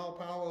authority and all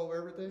power over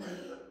everything?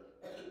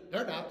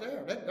 They're not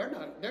there.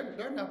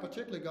 They're not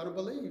particularly going to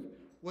believe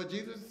what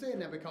Jesus is saying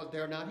now because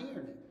they're not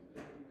hearing it.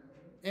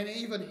 And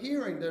even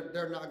hearing,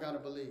 they're not going to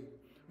believe.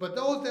 But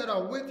those that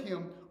are with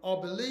him are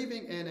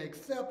believing and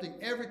accepting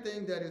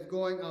everything that is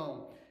going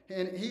on.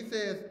 And he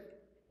says,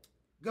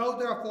 go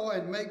therefore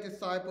and make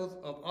disciples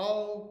of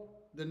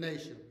all the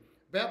nations,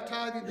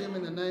 baptizing them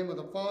in the name of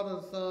the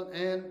Father, the Son,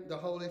 and the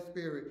Holy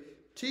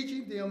Spirit,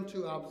 teaching them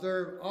to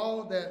observe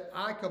all that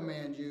I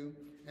command you,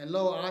 and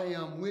lo, I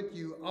am with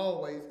you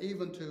always,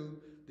 even to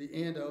the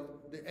end of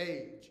the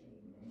age.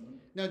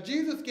 Now,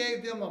 Jesus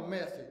gave them a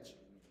message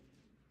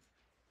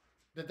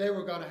that they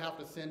were going to have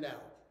to send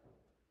out.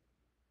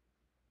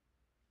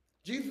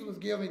 Jesus was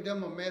giving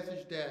them a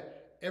message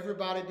that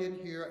everybody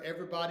didn't hear,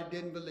 everybody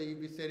didn't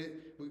believe. He said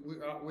it.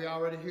 We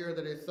already hear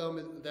that there's some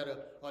that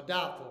are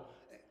doubtful.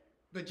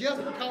 But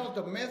just because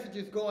the message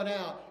is going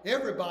out,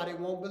 everybody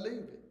won't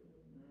believe it.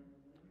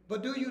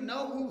 But do you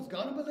know who's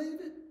going to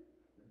believe it?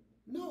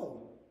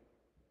 No.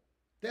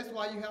 That's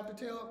why you have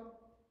to tell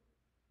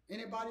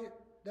anybody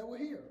that will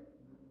hear.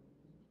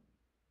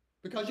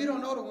 Because you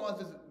don't know the ones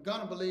that's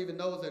going to believe and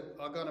those that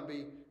are going to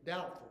be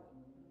doubtful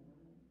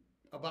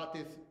about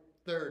this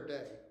third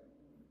day,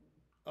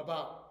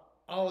 about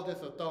all this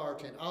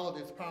authority and all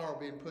this power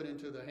being put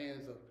into the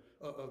hands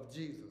of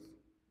Jesus.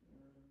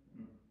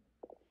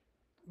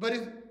 But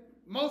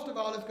most of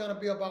all, it's going to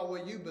be about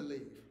what you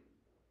believe.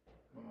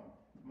 Come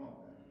on,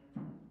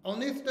 man. On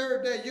this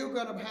third day, you're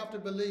going to have to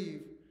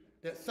believe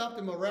that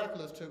something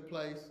miraculous took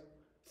place,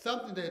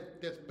 something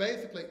that's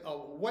basically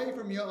away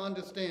from your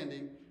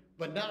understanding,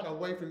 but not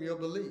away from your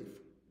belief.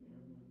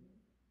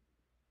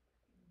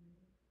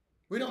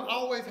 We don't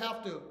always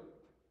have to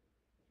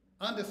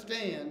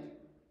understand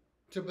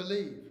to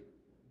believe.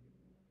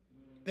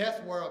 That's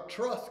where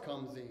trust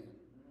comes in.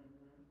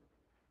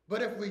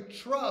 But if we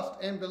trust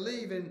and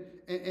believe, and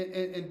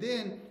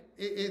then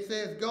it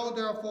says, go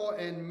therefore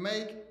and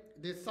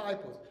make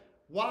disciples.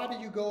 Why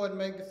do you go and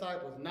make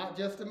disciples? Not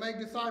just to make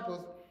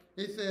disciples.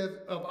 It says,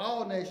 of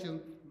all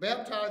nations,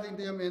 baptizing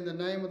them in the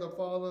name of the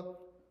Father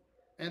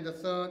and the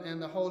Son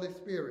and the Holy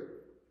Spirit.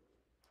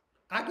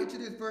 I get to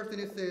this verse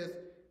and it says,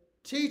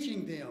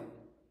 teaching them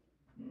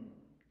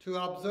to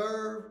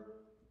observe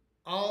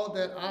all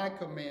that I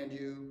command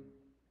you.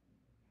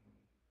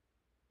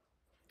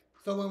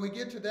 So when we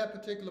get to that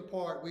particular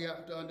part, we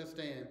have to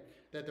understand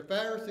that the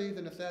Pharisees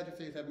and the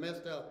Sadducees have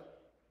messed up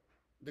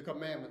the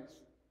commandments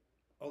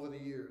over the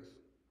years.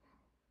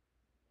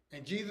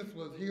 And Jesus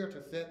was here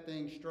to set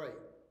things straight.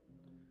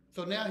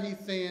 So now he's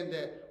saying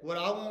that what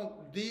I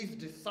want these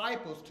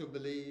disciples to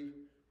believe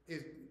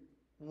is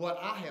what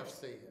I have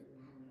said.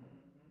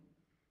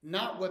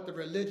 Not what the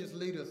religious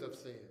leaders have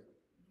said.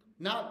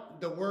 Not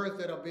the words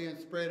that are being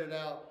spread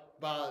out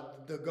by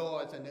the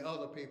guards and the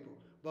other people,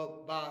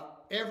 but by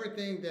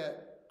everything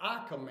that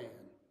I command.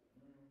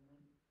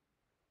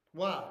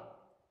 Why?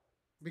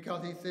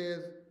 Because he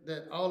says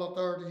that all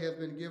authority has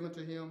been given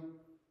to him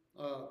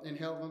in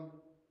heaven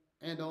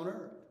and on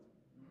earth.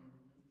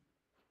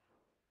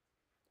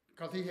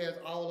 Because he has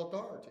all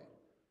authority.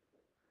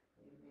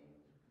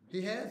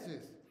 He has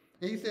this.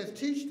 And he says,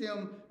 teach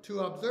them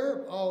to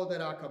observe all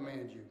that I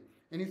command you.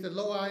 And he said,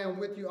 lo, I am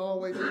with you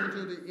always, even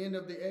to the end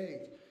of the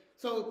age.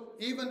 So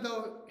even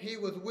though he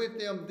was with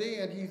them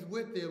then, he's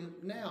with them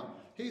now.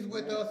 He's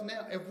with us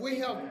now. If we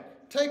have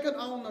taken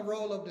on the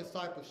role of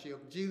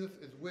discipleship, Jesus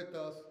is with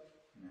us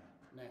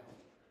now.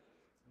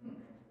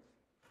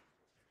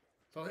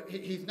 So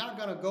he's not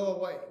going to go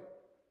away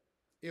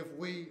if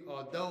we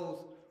are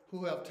those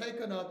who have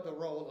taken up the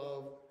role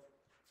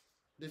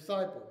of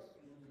disciples.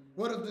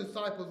 What do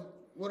disciples,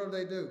 what do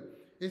they do?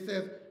 It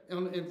says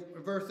in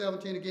verse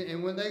 17 again,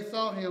 and when they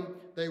saw him,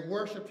 they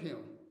worshiped him.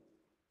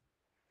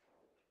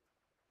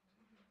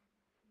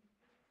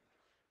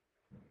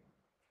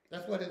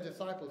 That's what his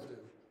disciples do.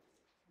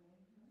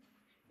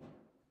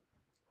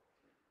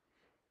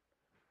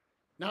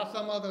 Not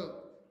some other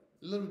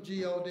little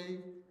G-O-D,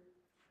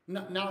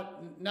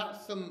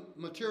 not some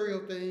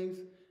material things,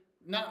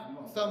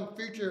 not some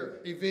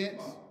future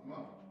events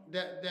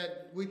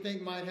that we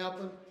think might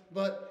happen,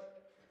 but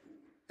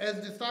as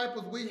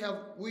disciples, we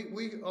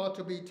are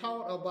to be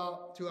taught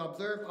about, to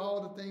observe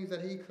all the things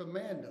that he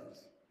commands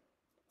us.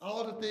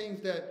 All the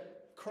things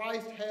that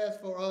Christ has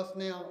for us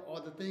now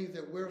are the things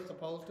that we're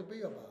supposed to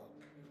be about.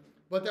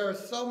 But there are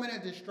so many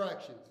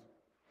distractions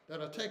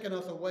that are taking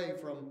us away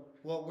from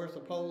what we're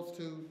supposed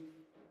to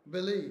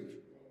believe.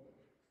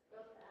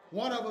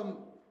 One of them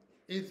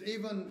is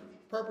even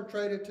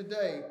perpetrated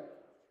today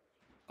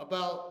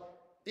about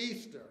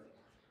Easter.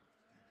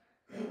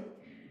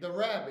 The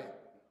rabbit,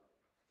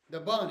 the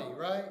bunny,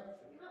 right?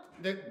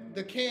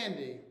 The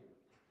candy,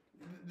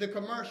 the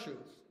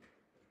commercials,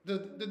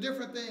 the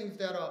different things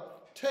that are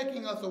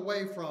taking us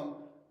away from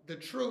the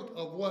truth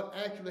of what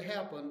actually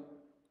happened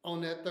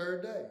on that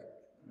third day.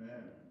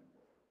 Amen.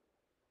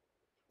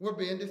 We're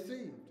being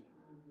deceived.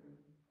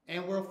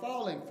 And we're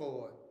falling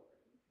for it.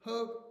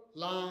 Hook,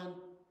 line,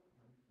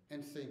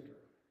 and sinker.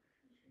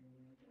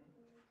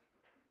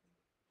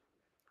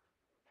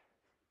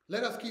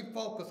 Let us keep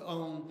focused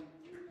on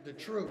the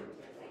truth.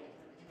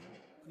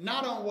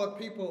 Not on what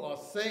people are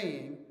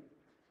saying,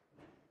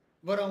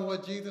 but on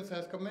what Jesus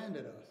has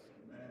commanded us.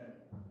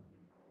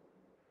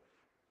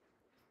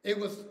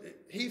 Amen.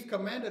 He's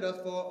commanded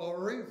us for a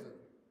reason.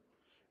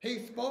 He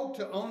spoke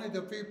to only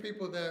the few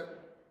people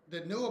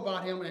that knew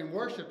about him and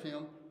worshiped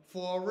him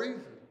for a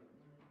reason.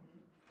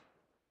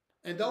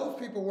 And those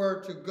people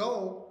were to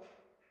go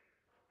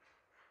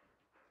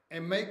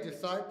and make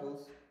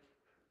disciples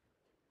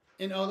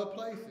in other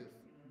places.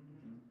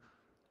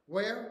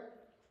 Where?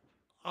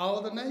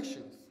 All the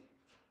nations.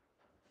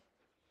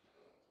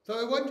 So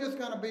it wasn't just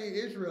going to be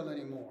Israel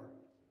anymore.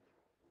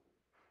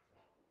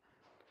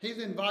 He's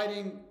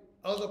inviting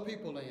other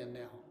people in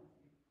now.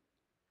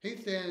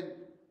 He's saying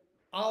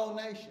all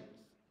nations.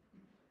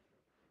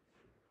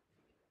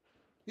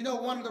 You know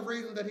one of the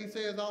reasons that he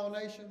says all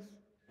nations?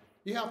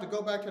 You have to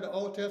go back to the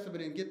Old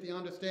Testament and get the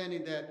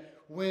understanding that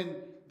when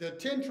the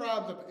 10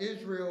 tribes of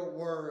Israel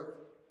were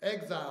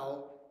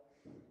exiled,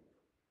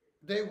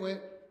 they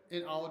went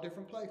in all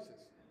different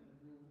places.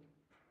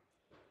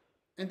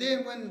 And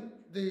then when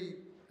the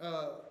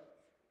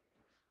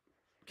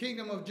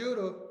kingdom of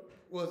Judah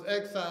was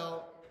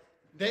exiled,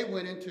 they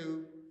went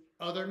into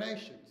other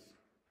nations.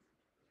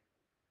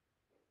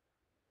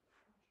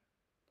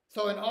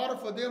 So in order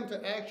for them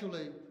to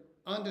actually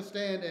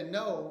understand and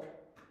know,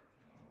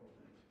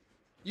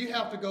 you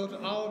have to go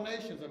to all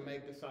nations and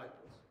make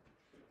disciples.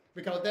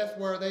 Because that's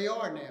where they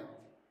are now.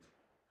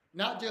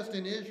 Not just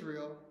in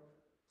Israel,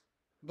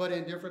 but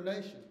in different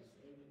nations.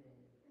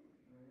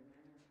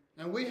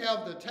 And we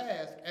have the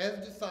task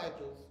as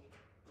disciples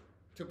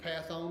to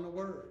pass on the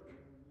word.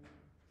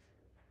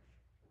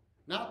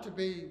 Not to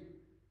be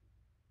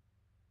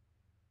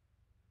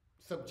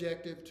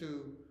subjective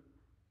to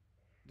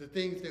the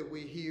things that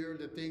we hear,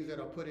 the things that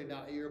are put in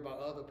our ear by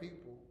other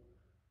people,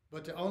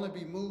 but to only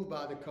be moved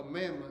by the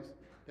commandments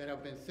that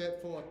have been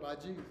set forth by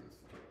Jesus.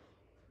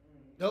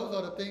 Those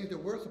are the things that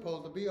we're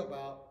supposed to be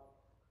about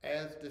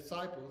as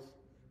disciples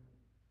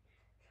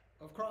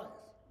of Christ.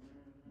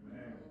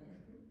 Amen.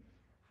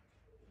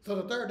 So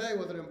the third day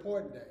was an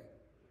important day.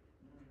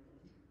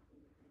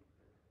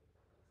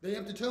 The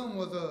empty tomb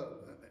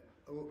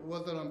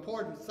was an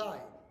important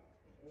sight.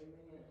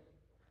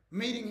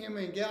 Meeting him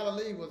in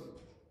Galilee was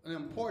an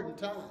important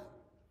time.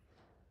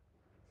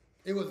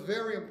 It was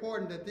very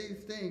important that these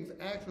things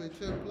actually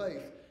took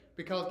place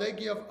because they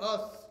give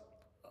us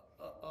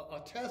a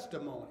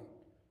testimony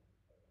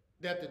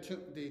that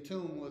the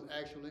tomb was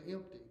actually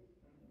empty.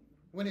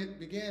 When it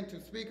began to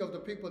speak of the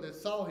people that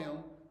saw him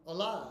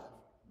alive.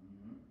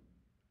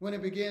 When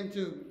it began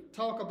to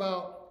talk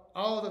about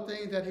all the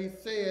things that he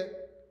said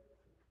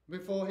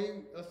before he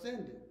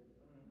ascended.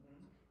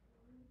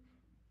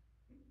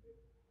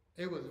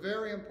 It was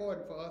very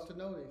important for us to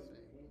know these things.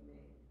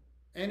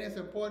 And it's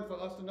important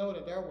for us to know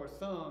that there were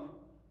some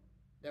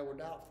that were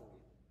doubtful.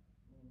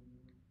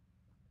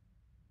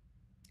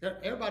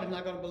 Everybody's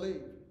not going to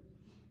believe.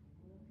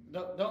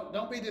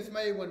 Don't be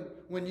dismayed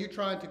when you're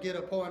trying to get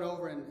a point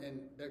over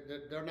and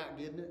they're not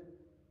getting it.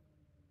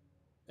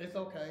 It's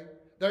okay.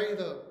 They're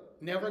either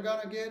never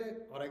going to get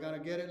it or they're going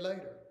to get it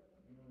later.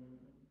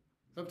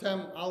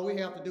 Sometimes all we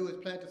have to do is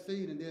plant the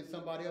seed and then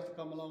somebody else will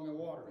come along and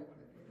water it.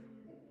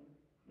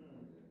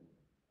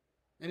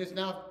 And it's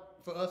not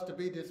for us to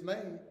be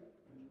dismayed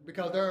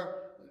because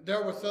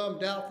there were some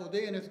doubtful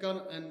then.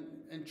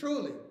 And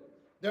truly,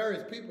 there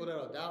is people that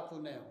are doubtful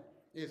now.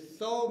 There's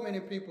so many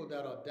people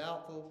that are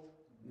doubtful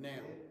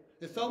now.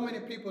 there's so many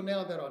people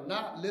now that are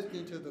not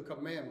listening to the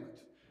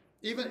commandments.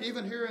 Even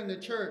here in the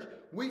church,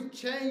 we've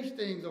changed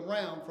things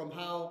around from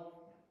how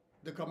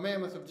the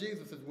commandments of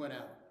Jesus has went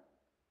out.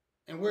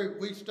 And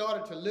we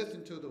started to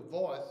listen to the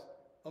voice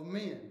of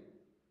men.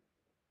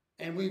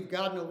 And we've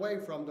gotten away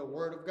from the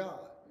Word of God.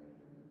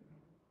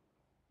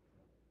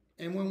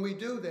 And when we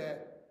do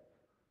that,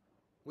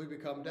 we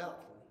become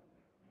doubtful.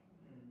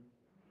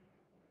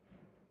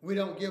 We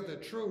don't give the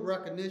true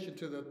recognition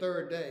to the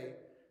third day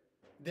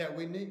that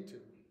we need to.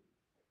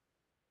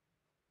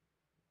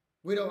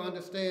 We don't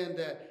understand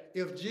that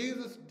if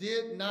Jesus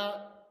did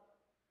not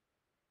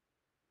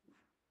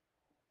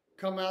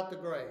come out the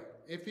grave,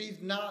 if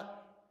he's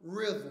not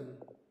risen,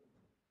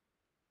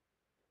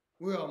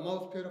 we are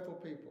most pitiful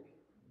people.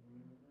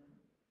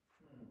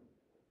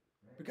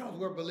 Because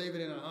we're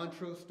believing in an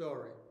untrue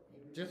story.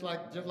 Just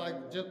like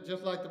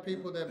the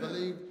people that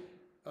believe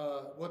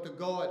what the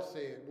God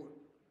said.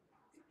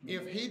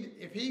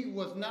 If he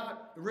was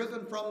not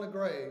risen from the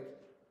grave,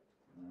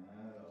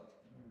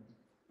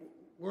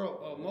 we're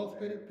most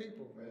pitied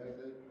people.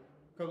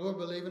 Because we're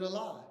believing a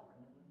lie.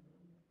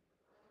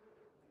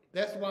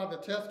 That's why the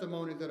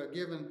testimonies that are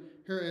given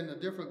here in the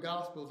different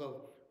gospels of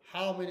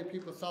how many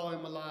people saw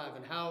him alive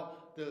and how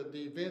the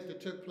events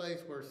that took place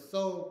were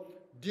so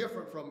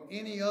different from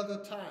any other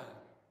time.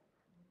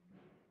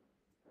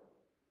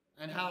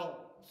 And how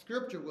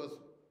scripture was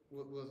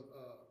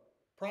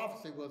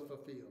prophecy was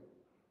fulfilled.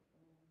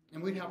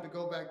 And we'd have to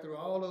go back through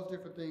all those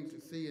different things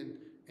to see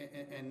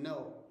and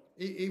know.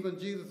 Even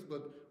Jesus,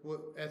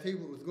 as he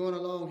was going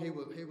along, he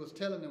was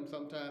telling them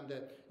sometimes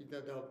that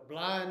the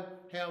blind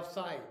have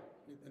sight,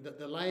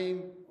 the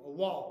lame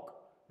walk,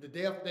 the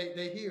deaf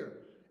they hear.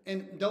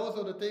 And those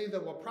are the things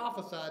that were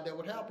prophesied that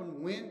would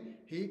happen when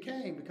he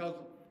came, because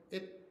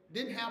it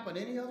didn't happen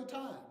any other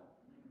time.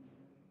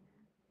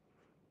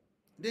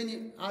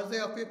 Then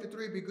Isaiah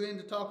 53 began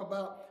to talk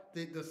about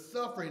the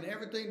suffering,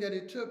 everything that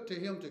it took to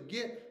him to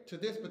get to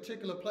this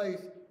particular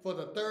place for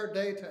the third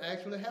day to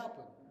actually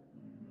happen.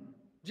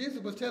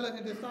 Jesus was telling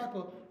his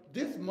disciples,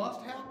 this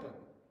must happen.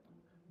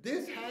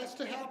 This has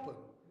to happen.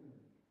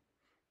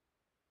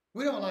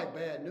 We don't like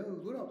bad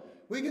news.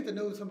 We get the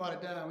news of somebody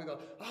dying, we go,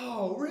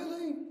 oh,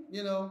 really?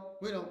 You know,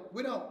 we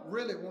don't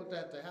really want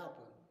that to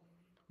happen.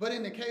 But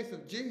in the case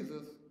of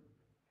Jesus,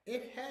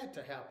 it had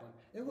to happen.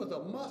 It was a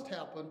must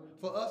happen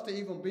for us to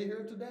even be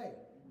here today.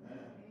 Amen.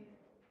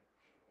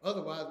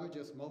 Otherwise, we're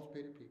just most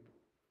pitied people.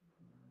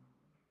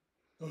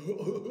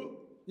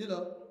 You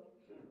know,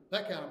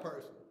 that kind of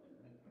person.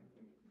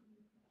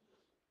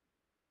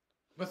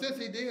 But since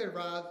he did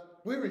rise,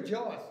 we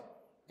rejoice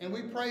and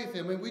we praise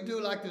him, and we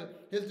do like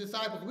his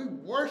disciples. We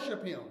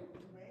worship him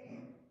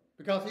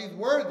because he's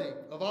worthy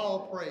of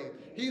all praise.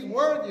 He's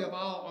worthy of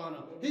all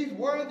honor. He's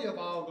worthy of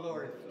all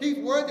glory. He's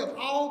worthy of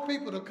all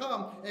people to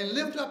come and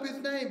lift up his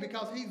name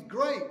because he's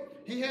great.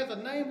 He has a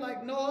name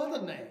like no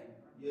other name.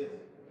 Yes.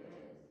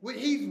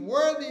 He's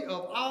worthy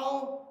of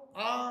all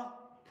our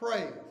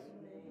praise.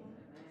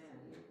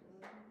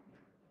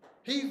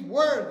 He's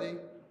worthy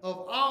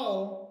of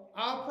all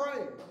our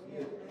praise.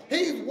 Yes.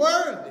 He's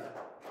worthy.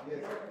 Yes.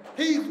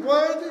 He's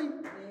worthy.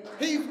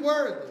 He's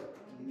worthy.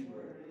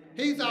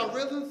 He's our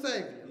risen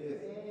Savior. Yes.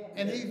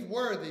 And he's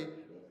worthy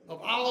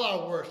of all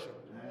our worship,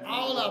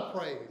 all our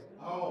praise,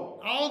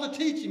 all the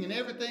teaching and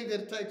everything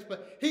that takes place.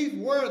 He's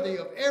worthy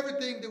of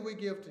everything that we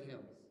give to him.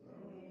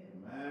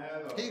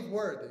 He's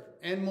worthy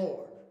and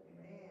more.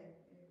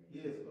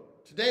 Yes, Lord.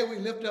 Today we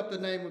lift up the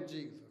name of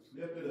Jesus.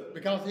 Lift it up.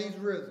 Because he's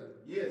risen.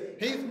 Yes.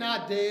 He's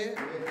not dead.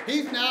 Yes.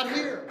 He's not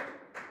here.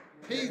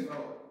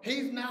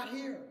 He's not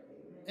here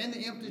in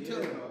the empty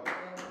tomb.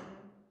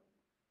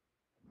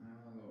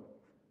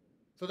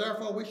 So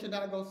therefore we should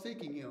not go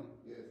seeking him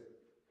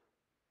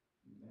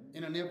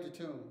in an empty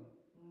tomb.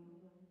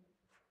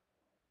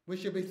 We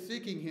should be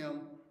seeking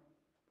him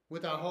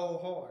with our whole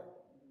heart,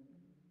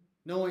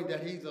 knowing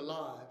that he's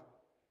alive.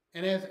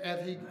 And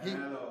as he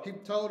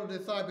told the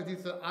disciples, he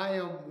said, I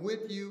am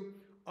with you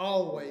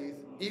always,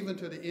 even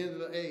to the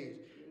end of the age.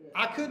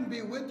 I couldn't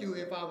be with you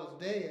if I was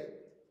dead.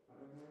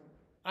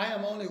 I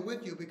am only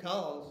with you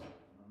because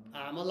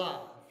I'm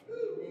alive.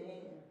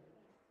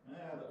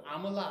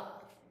 I'm alive.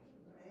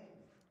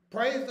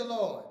 Praise the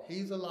Lord.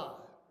 He's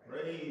alive.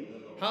 Praise the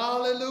Lord.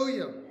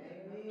 Hallelujah.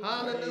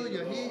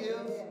 Hallelujah. He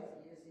is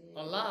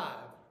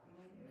alive.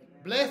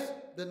 Bless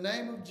the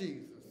name of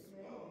Jesus.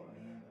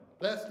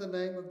 Bless the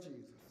name of Jesus.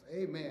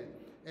 Amen.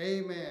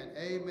 Amen.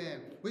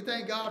 Amen. We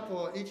thank God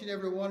for each and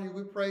every one of you.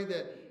 We pray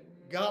that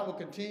God will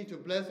continue to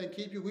bless and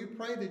keep you. We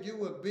pray that you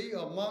will be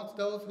amongst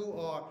those who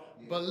are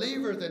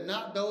believers and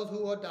not those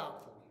who are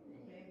doubtful.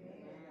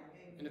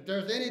 And if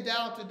there's any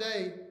doubt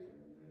today,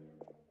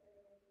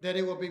 that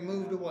it will be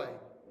moved away.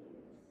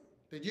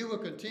 That you will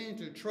continue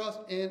to trust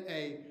in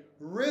a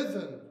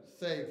risen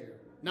Savior.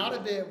 Not a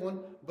dead one,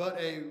 but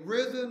a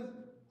risen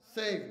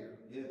Savior.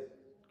 Yes.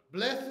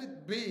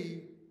 Blessed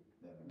be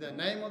the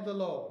name of the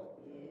Lord.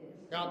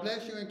 God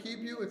bless you and keep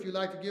you. If you'd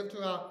like to give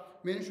to our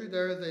ministry,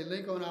 there is a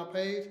link on our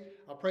page.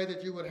 I pray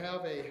that you would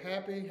have a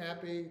happy,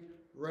 happy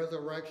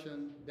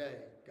resurrection day.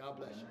 God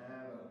bless you.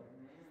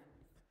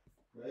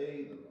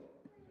 Praise the Lord.